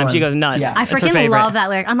Every a good time one. she goes nuts. Yeah. I It's her freaking favorite. love that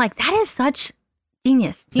lyric. I'm like, that is such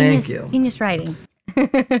genius. Thank you. Genius writing.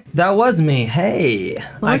 That was me. Hey, I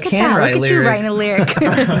Look at can that. write Look at you writing lyrics. a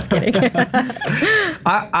lyric. Just kidding.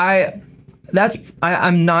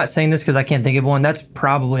 I'm not saying this because I can't think of one. That's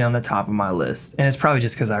probably on the top of my list, and it's probably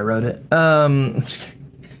just because I wrote it.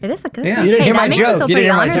 It is a good Yeah. one. You didn't Hey, hear that my makes me joke. feel You didn't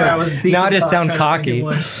hear my pretty joke. honored. Now I just sound cocky.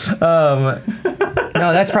 No,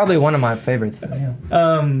 that's probably one of my favorites.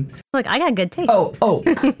 Look, I got good taste. Oh.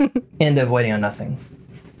 End of Waiting on Nothing.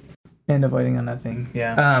 End of Waiting on Nothing.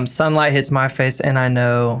 Yeah. Sunlight hits my face, and I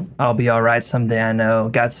know I'll be all right someday. I know.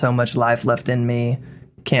 Got so much life left in me.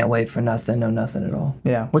 Can't wait for nothing. No, nothing at all.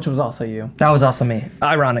 Yeah. Which was also you. That was also me,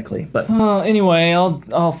 ironically. But Anyway,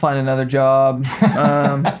 I'll find another job.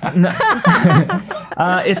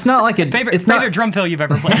 It's not like a Favorite drum fill you've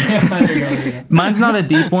ever played. Mine's not a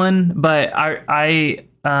deep one, but I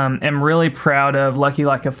am really proud of Lucky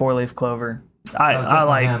Like a 4-Leaf Clover.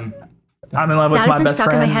 I'm in love with That my has been best stuck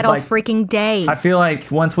friend. in my head all Like, freaking day. I feel like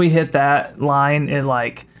once we hit that line, it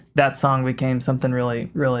like that song became something really,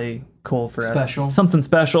 really cool for us. Special. Something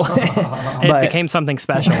special. It became something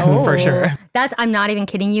special for sure. I'm not even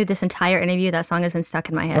kidding you. This entire interview, that song has been stuck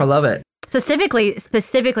in my I head. love it.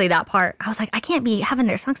 Specifically that part. I was like, I can't be having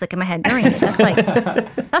their songs stuck in my head during it.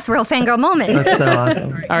 That's real fangirl moment. That's so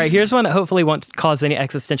awesome. All right, here's one that hopefully won't cause any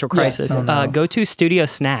existential crisis. Go to studio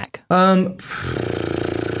snack.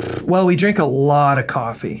 Well, we drink a lot of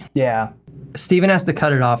coffee. Yeah. Steven has to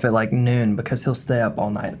cut it off at like noon because he'll stay up all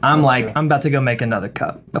night. I'm I'm about to go make another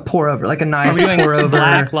cup. A pour over, like a nice pour over.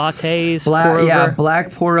 Black lattes, pour over. Yeah,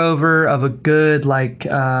 black pour over of a good like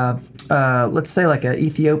let's say like an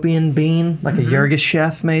Ethiopian bean, like a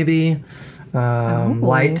Yirgacheffe maybe.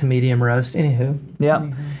 Light to medium roast. Anywho.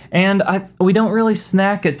 Yeah. And we don't really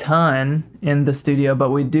snack a ton in the studio, but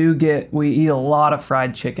we eat a lot of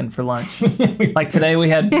fried chicken for lunch. Like today we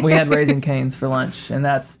had Raising Cane's for lunch, and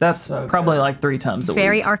that's so probably like 3 times a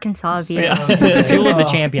Very week. Arkansas of you. Fuel of the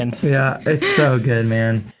champions. Yeah, it's so good,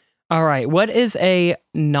 man. All right, what is a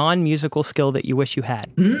non-musical skill that you wish you had?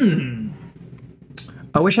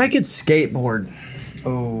 I wish I could skateboard.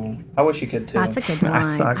 Oh, I wish you could too. That's a good one. I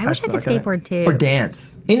wish I could suck at it. skateboard too. Or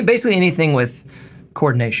dance. Basically anything with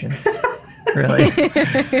coordination. Really.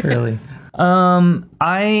 Really.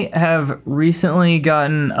 I have recently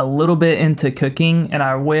gotten a little bit into cooking, and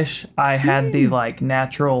I wish I had the like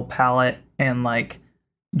natural palate and like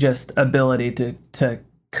just ability to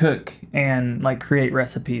cook and like create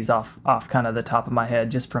recipes off kind of the top of my head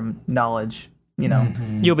just from knowledge. You know,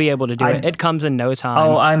 You'll be able to do it. It comes in no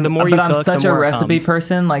time. I'm the more you but cook, I'm such the a more it recipe comes.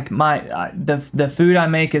 person. Like the food I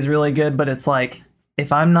make is really good, but it's like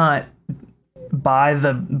if I'm not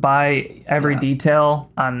by every detail,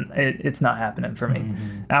 it's not happening for me.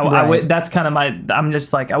 That's kind of I'm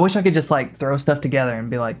just like I wish I could just like throw stuff together and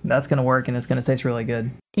be like that's gonna work and it's gonna taste really good.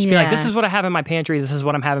 Just be like, this is what I have in my pantry. This is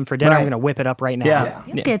what I'm having for dinner. I'm Right. going to whip it up right now. Yeah.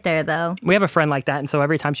 You'll get there though. We have a friend like that, and so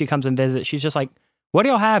every time she comes and visits, she's just like, what do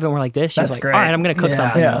y'all have? And we're like, this. She's That's like, great. all right, I'm going to cook Yeah.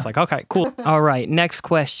 something. And I Yeah. was like, okay, cool. All right, next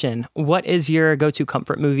question. What is your go-to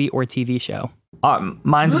comfort movie or TV show?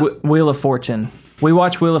 Mine's Wheel of Fortune. We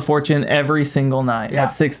watch Wheel of Fortune every single night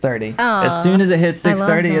at 6:30. As soon as it hits I love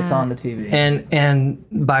 6:30, it's that. on the TV. And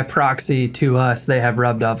by proxy to us, they have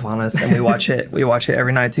rubbed off on us, and we watch it. We watch it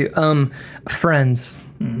every night too. Friends.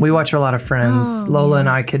 We watch a lot of Friends. Lola and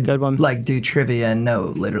I could Good one. like do trivia and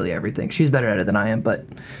know literally everything. She's better at it than I am, but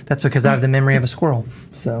that's because I have the memory of a squirrel.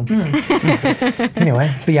 So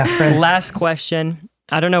anyway, but yeah, Friends. Last question.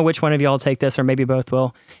 I don't know which one of y'all will take this, or maybe both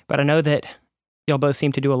will, but I know that y'all both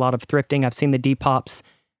seem to do a lot of thrifting. I've seen the Depop's.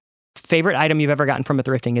 Favorite item you've ever gotten from a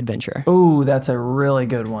thrifting adventure? Ooh, that's a really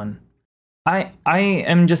good one. I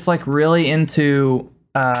am just like really into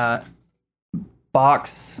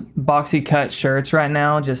boxy cut shirts right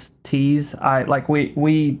now, just tees.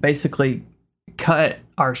 We basically cut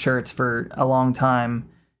our shirts for a long time,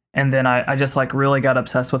 and then I just like really got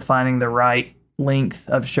obsessed with finding the right length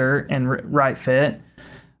of shirt and right fit.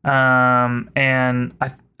 And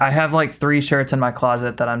I have like 3 shirts in my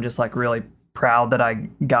closet that I'm just like really proud that I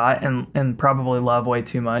got and probably love way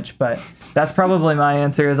too much, but that's probably my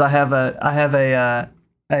answer. Is I have a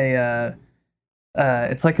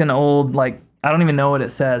it's like an old like I don't even know what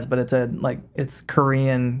it says, but it's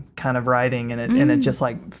Korean kind of writing, and it just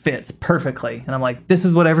like fits perfectly. And I'm like, this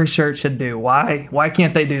is what every shirt should do. Why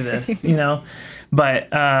can't they do this? You know, but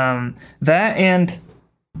that, and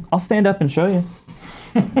I'll stand up and show you.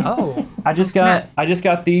 Oh, I just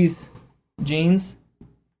got these jeans.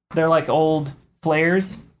 They're like old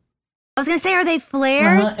flares. I was gonna say, are they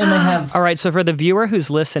flares? And they have. All right, so for the viewer who's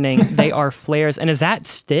listening, they are flares. And is that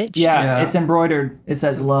stitched? Yeah, it's embroidered. It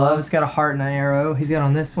says love. It's got a heart and an arrow. He's got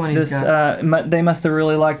on this one. This they must have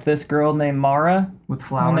really liked this girl named Mara with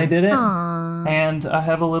flowers when they did it. Aww. And I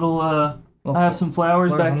have a little. I have some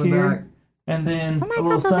flowers back here, and then Oh my a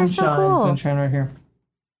little God, those are so sunshine. cool. Sunshine right here.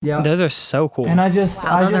 Yeah. Those are so cool. And I just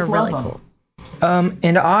Wow, those are love really them. cool.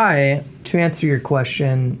 And I, to answer your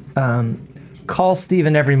question, call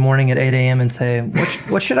Steven every morning at 8 a.m. and say,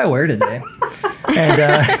 what should I wear today?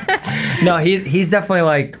 And no, he's definitely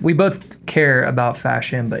like, we both care about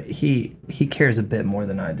fashion, but he cares a bit more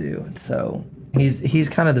than I do. So he's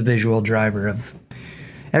kind of the visual driver of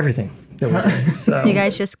everything that we're doing. So You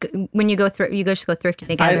guys just when you go you guys just go thrifting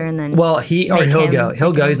together, and then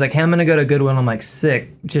he'll go. He's like, hey, I'm gonna go to Goodwill. I'm like, sick.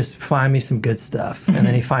 Just find me some good stuff, and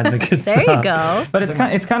then he finds me good stuff. there you go. But it's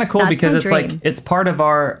kind of cool That's because my it's like dream. it's part of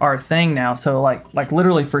our thing now. So like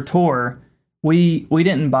literally for tour, we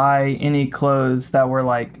didn't buy any clothes that were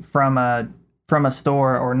like from a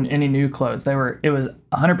store or any new clothes. It was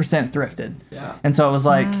 100% thrifted. Yeah. And so it was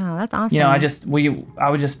like, Wow, that's awesome. you know, I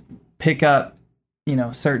would just pick up, you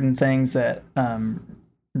know, certain things that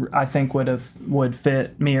I think would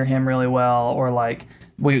fit me or him really well, or like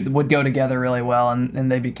we would go together really well,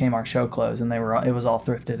 and they became our show clothes, and it was all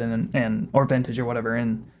thrifted and or vintage or whatever.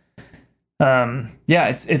 And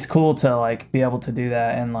yeah, it's cool to like be able to do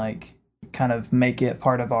that and like kind of make it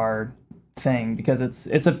part of our thing, because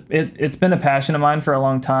it's been a passion of mine for a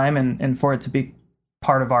long time, and for it to be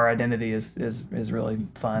part of our identity is really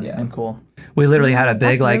fun and cool. We literally had a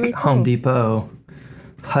big That's really Home cool. Depot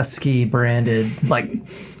Husky branded I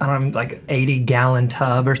don't know, like 80-gallon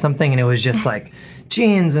tub or something, and it was just like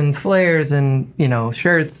jeans and flares and, you know,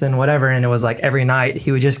 shirts and whatever. And it was like every night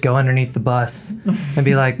he would just go underneath the bus and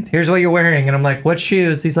be like, here's what you're wearing. And I'm like, what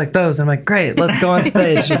shoes? He's like, those. And I'm like, great, let's go on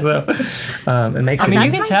stage. So it makes I mean,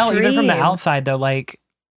 you That's can my tell even from the dream. outside, though, like,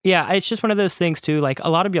 yeah, it's just one of those things, too. Like, a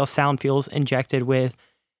lot of y'all sound feels injected with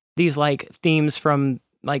these, like, themes from,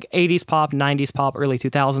 like, 80s pop, 90s pop, early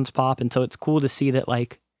 2000s pop. And so it's cool to see that,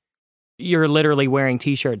 like, you're literally wearing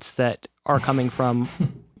T-shirts that are coming from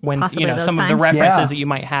when, Possibly you know, those some of the times. references Yeah. that you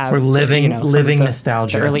might have. we're to, living you know, some of the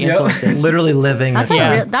nostalgia. early Yep. influences. Literally living That's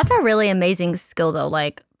nostalgia. that's a really amazing skill, though.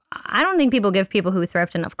 Like, I don't think people give people who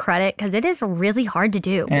thrift enough credit, because it is really hard to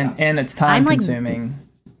do. And it's time I'm, like, consuming.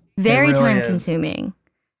 Very really time is. consuming,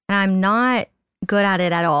 and I'm not good at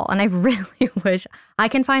it at all. And I really wish I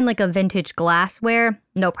can find like a vintage glassware,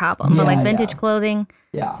 no problem. But like vintage clothing,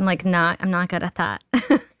 I'm like I'm not good at that.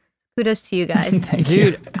 Kudos to you guys. Thank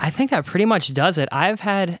you. Dude, I think that pretty much does it. I've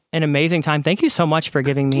had an amazing time. Thank you so much for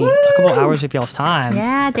giving me a couple hours of y'all's time.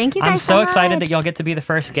 Yeah, thank you guys. I'm so excited much. that y'all get to be the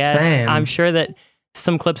first guest. Same. I'm sure that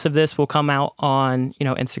some clips of this will come out on, you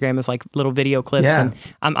know, Instagram as like little video clips. Yeah.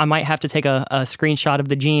 And I might have to take a screenshot of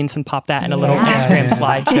the jeans and pop that in a little Yeah. Instagram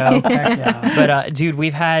slideshow. Heck yeah. But dude,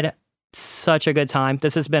 we've had such a good time.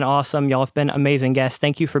 This has been awesome. Y'all have been amazing guests.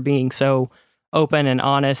 Thank you for being so open and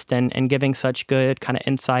honest and giving such good kind of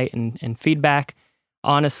insight and feedback.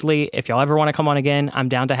 Honestly, if y'all ever want to come on again, I'm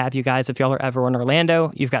down to have you guys. If y'all are ever in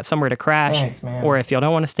Orlando, you've got somewhere to crash. Thanks, man. Or if y'all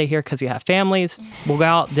don't want to stay here because you have families, we'll go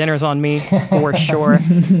out. Dinner's on me for sure.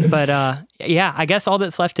 But yeah, I guess all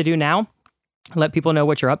that's left to do now, let people know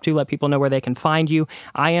what you're up to. Let people know where they can find you.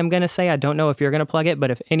 I am going to say, I don't know if you're going to plug it, but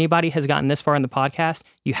if anybody has gotten this far in the podcast,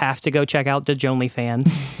 you have to go check out the Joan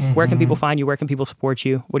fans. Where can people find you? Where can people support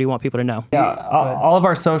you? What do you want people to know? Yeah, all of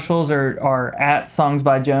our socials are at Songs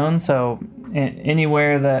by Joan. So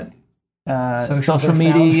anywhere that social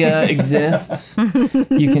media exists,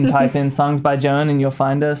 you can type in Songs by Joan and you'll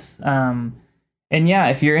find us. And yeah,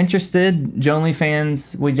 if you're interested, Joanly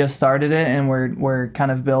fans, we just started it and we're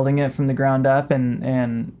kind of building it from the ground up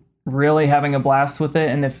and really having a blast with it.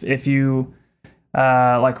 And if you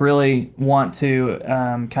like really want to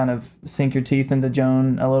kind of sink your teeth into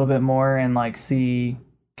Joan a little bit more and like see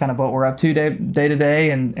kind of what we're up to day to day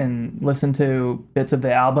and listen to bits of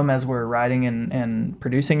the album as we're writing and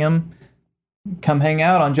producing them, come hang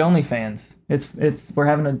out on Joanly fans. We're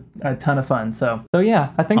having a ton of fun. So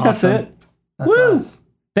yeah, I think that's Awesome. it. That's Woo! us.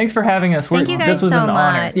 Thanks for having us. Thank you guys this was so an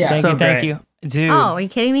honor. much. Yeah. Thank So you. Dude, Oh, are you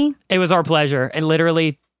kidding me? it was our pleasure. And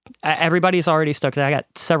literally, everybody's already stoked. I got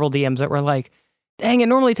several DMs that were like, dang, it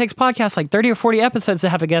normally takes podcasts like 30 or 40 episodes to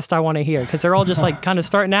have a guest I want to hear, because they're all just like kind of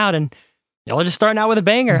starting out. And y'all are just starting out with a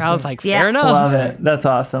banger. I was like, fair enough. Love it. That's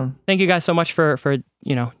awesome. Thank you guys so much for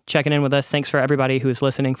checking in with us. Thanks for everybody who's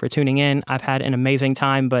listening, for tuning in. I've had an amazing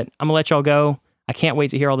time, but I'm gonna let y'all go. I can't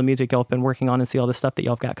wait to hear all the music y'all have been working on and see all the stuff that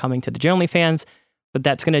y'all have got coming to the Joan fans. But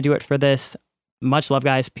that's gonna do it for this. Much love,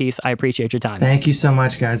 guys. Peace. I appreciate your time. Thank you so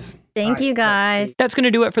much, guys. Thank you, guys. That's going to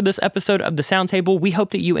do it for this episode of The Sound Table. We hope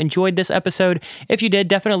that you enjoyed this episode. If you did,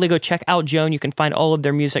 definitely go check out Joan. You can find all of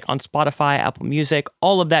their music on Spotify, Apple Music,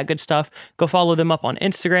 all of that good stuff. Go follow them up on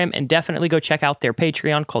Instagram, and definitely go check out their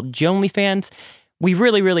Patreon called Joanlyfans. We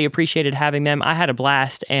really, really appreciated having them. I had a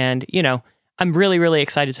blast, and, I'm really, really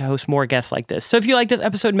excited to host more guests like this. So if you like this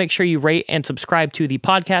episode, make sure you rate and subscribe to the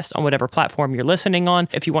podcast on whatever platform you're listening on.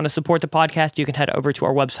 If you want to support the podcast, you can head over to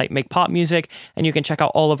our website, Make Pop Music, and you can check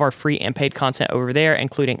out all of our free and paid content over there,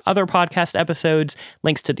 including other podcast episodes,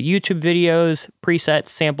 links to the YouTube videos, presets,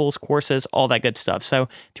 samples, courses, all that good stuff. So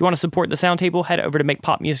if you want to support the Sound Table, head over to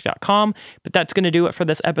makepopmusic.com. But that's going to do it for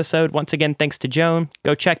this episode. Once again, thanks to Joan.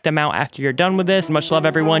 Go check them out after you're done with this. Much love,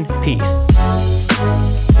 everyone. Peace.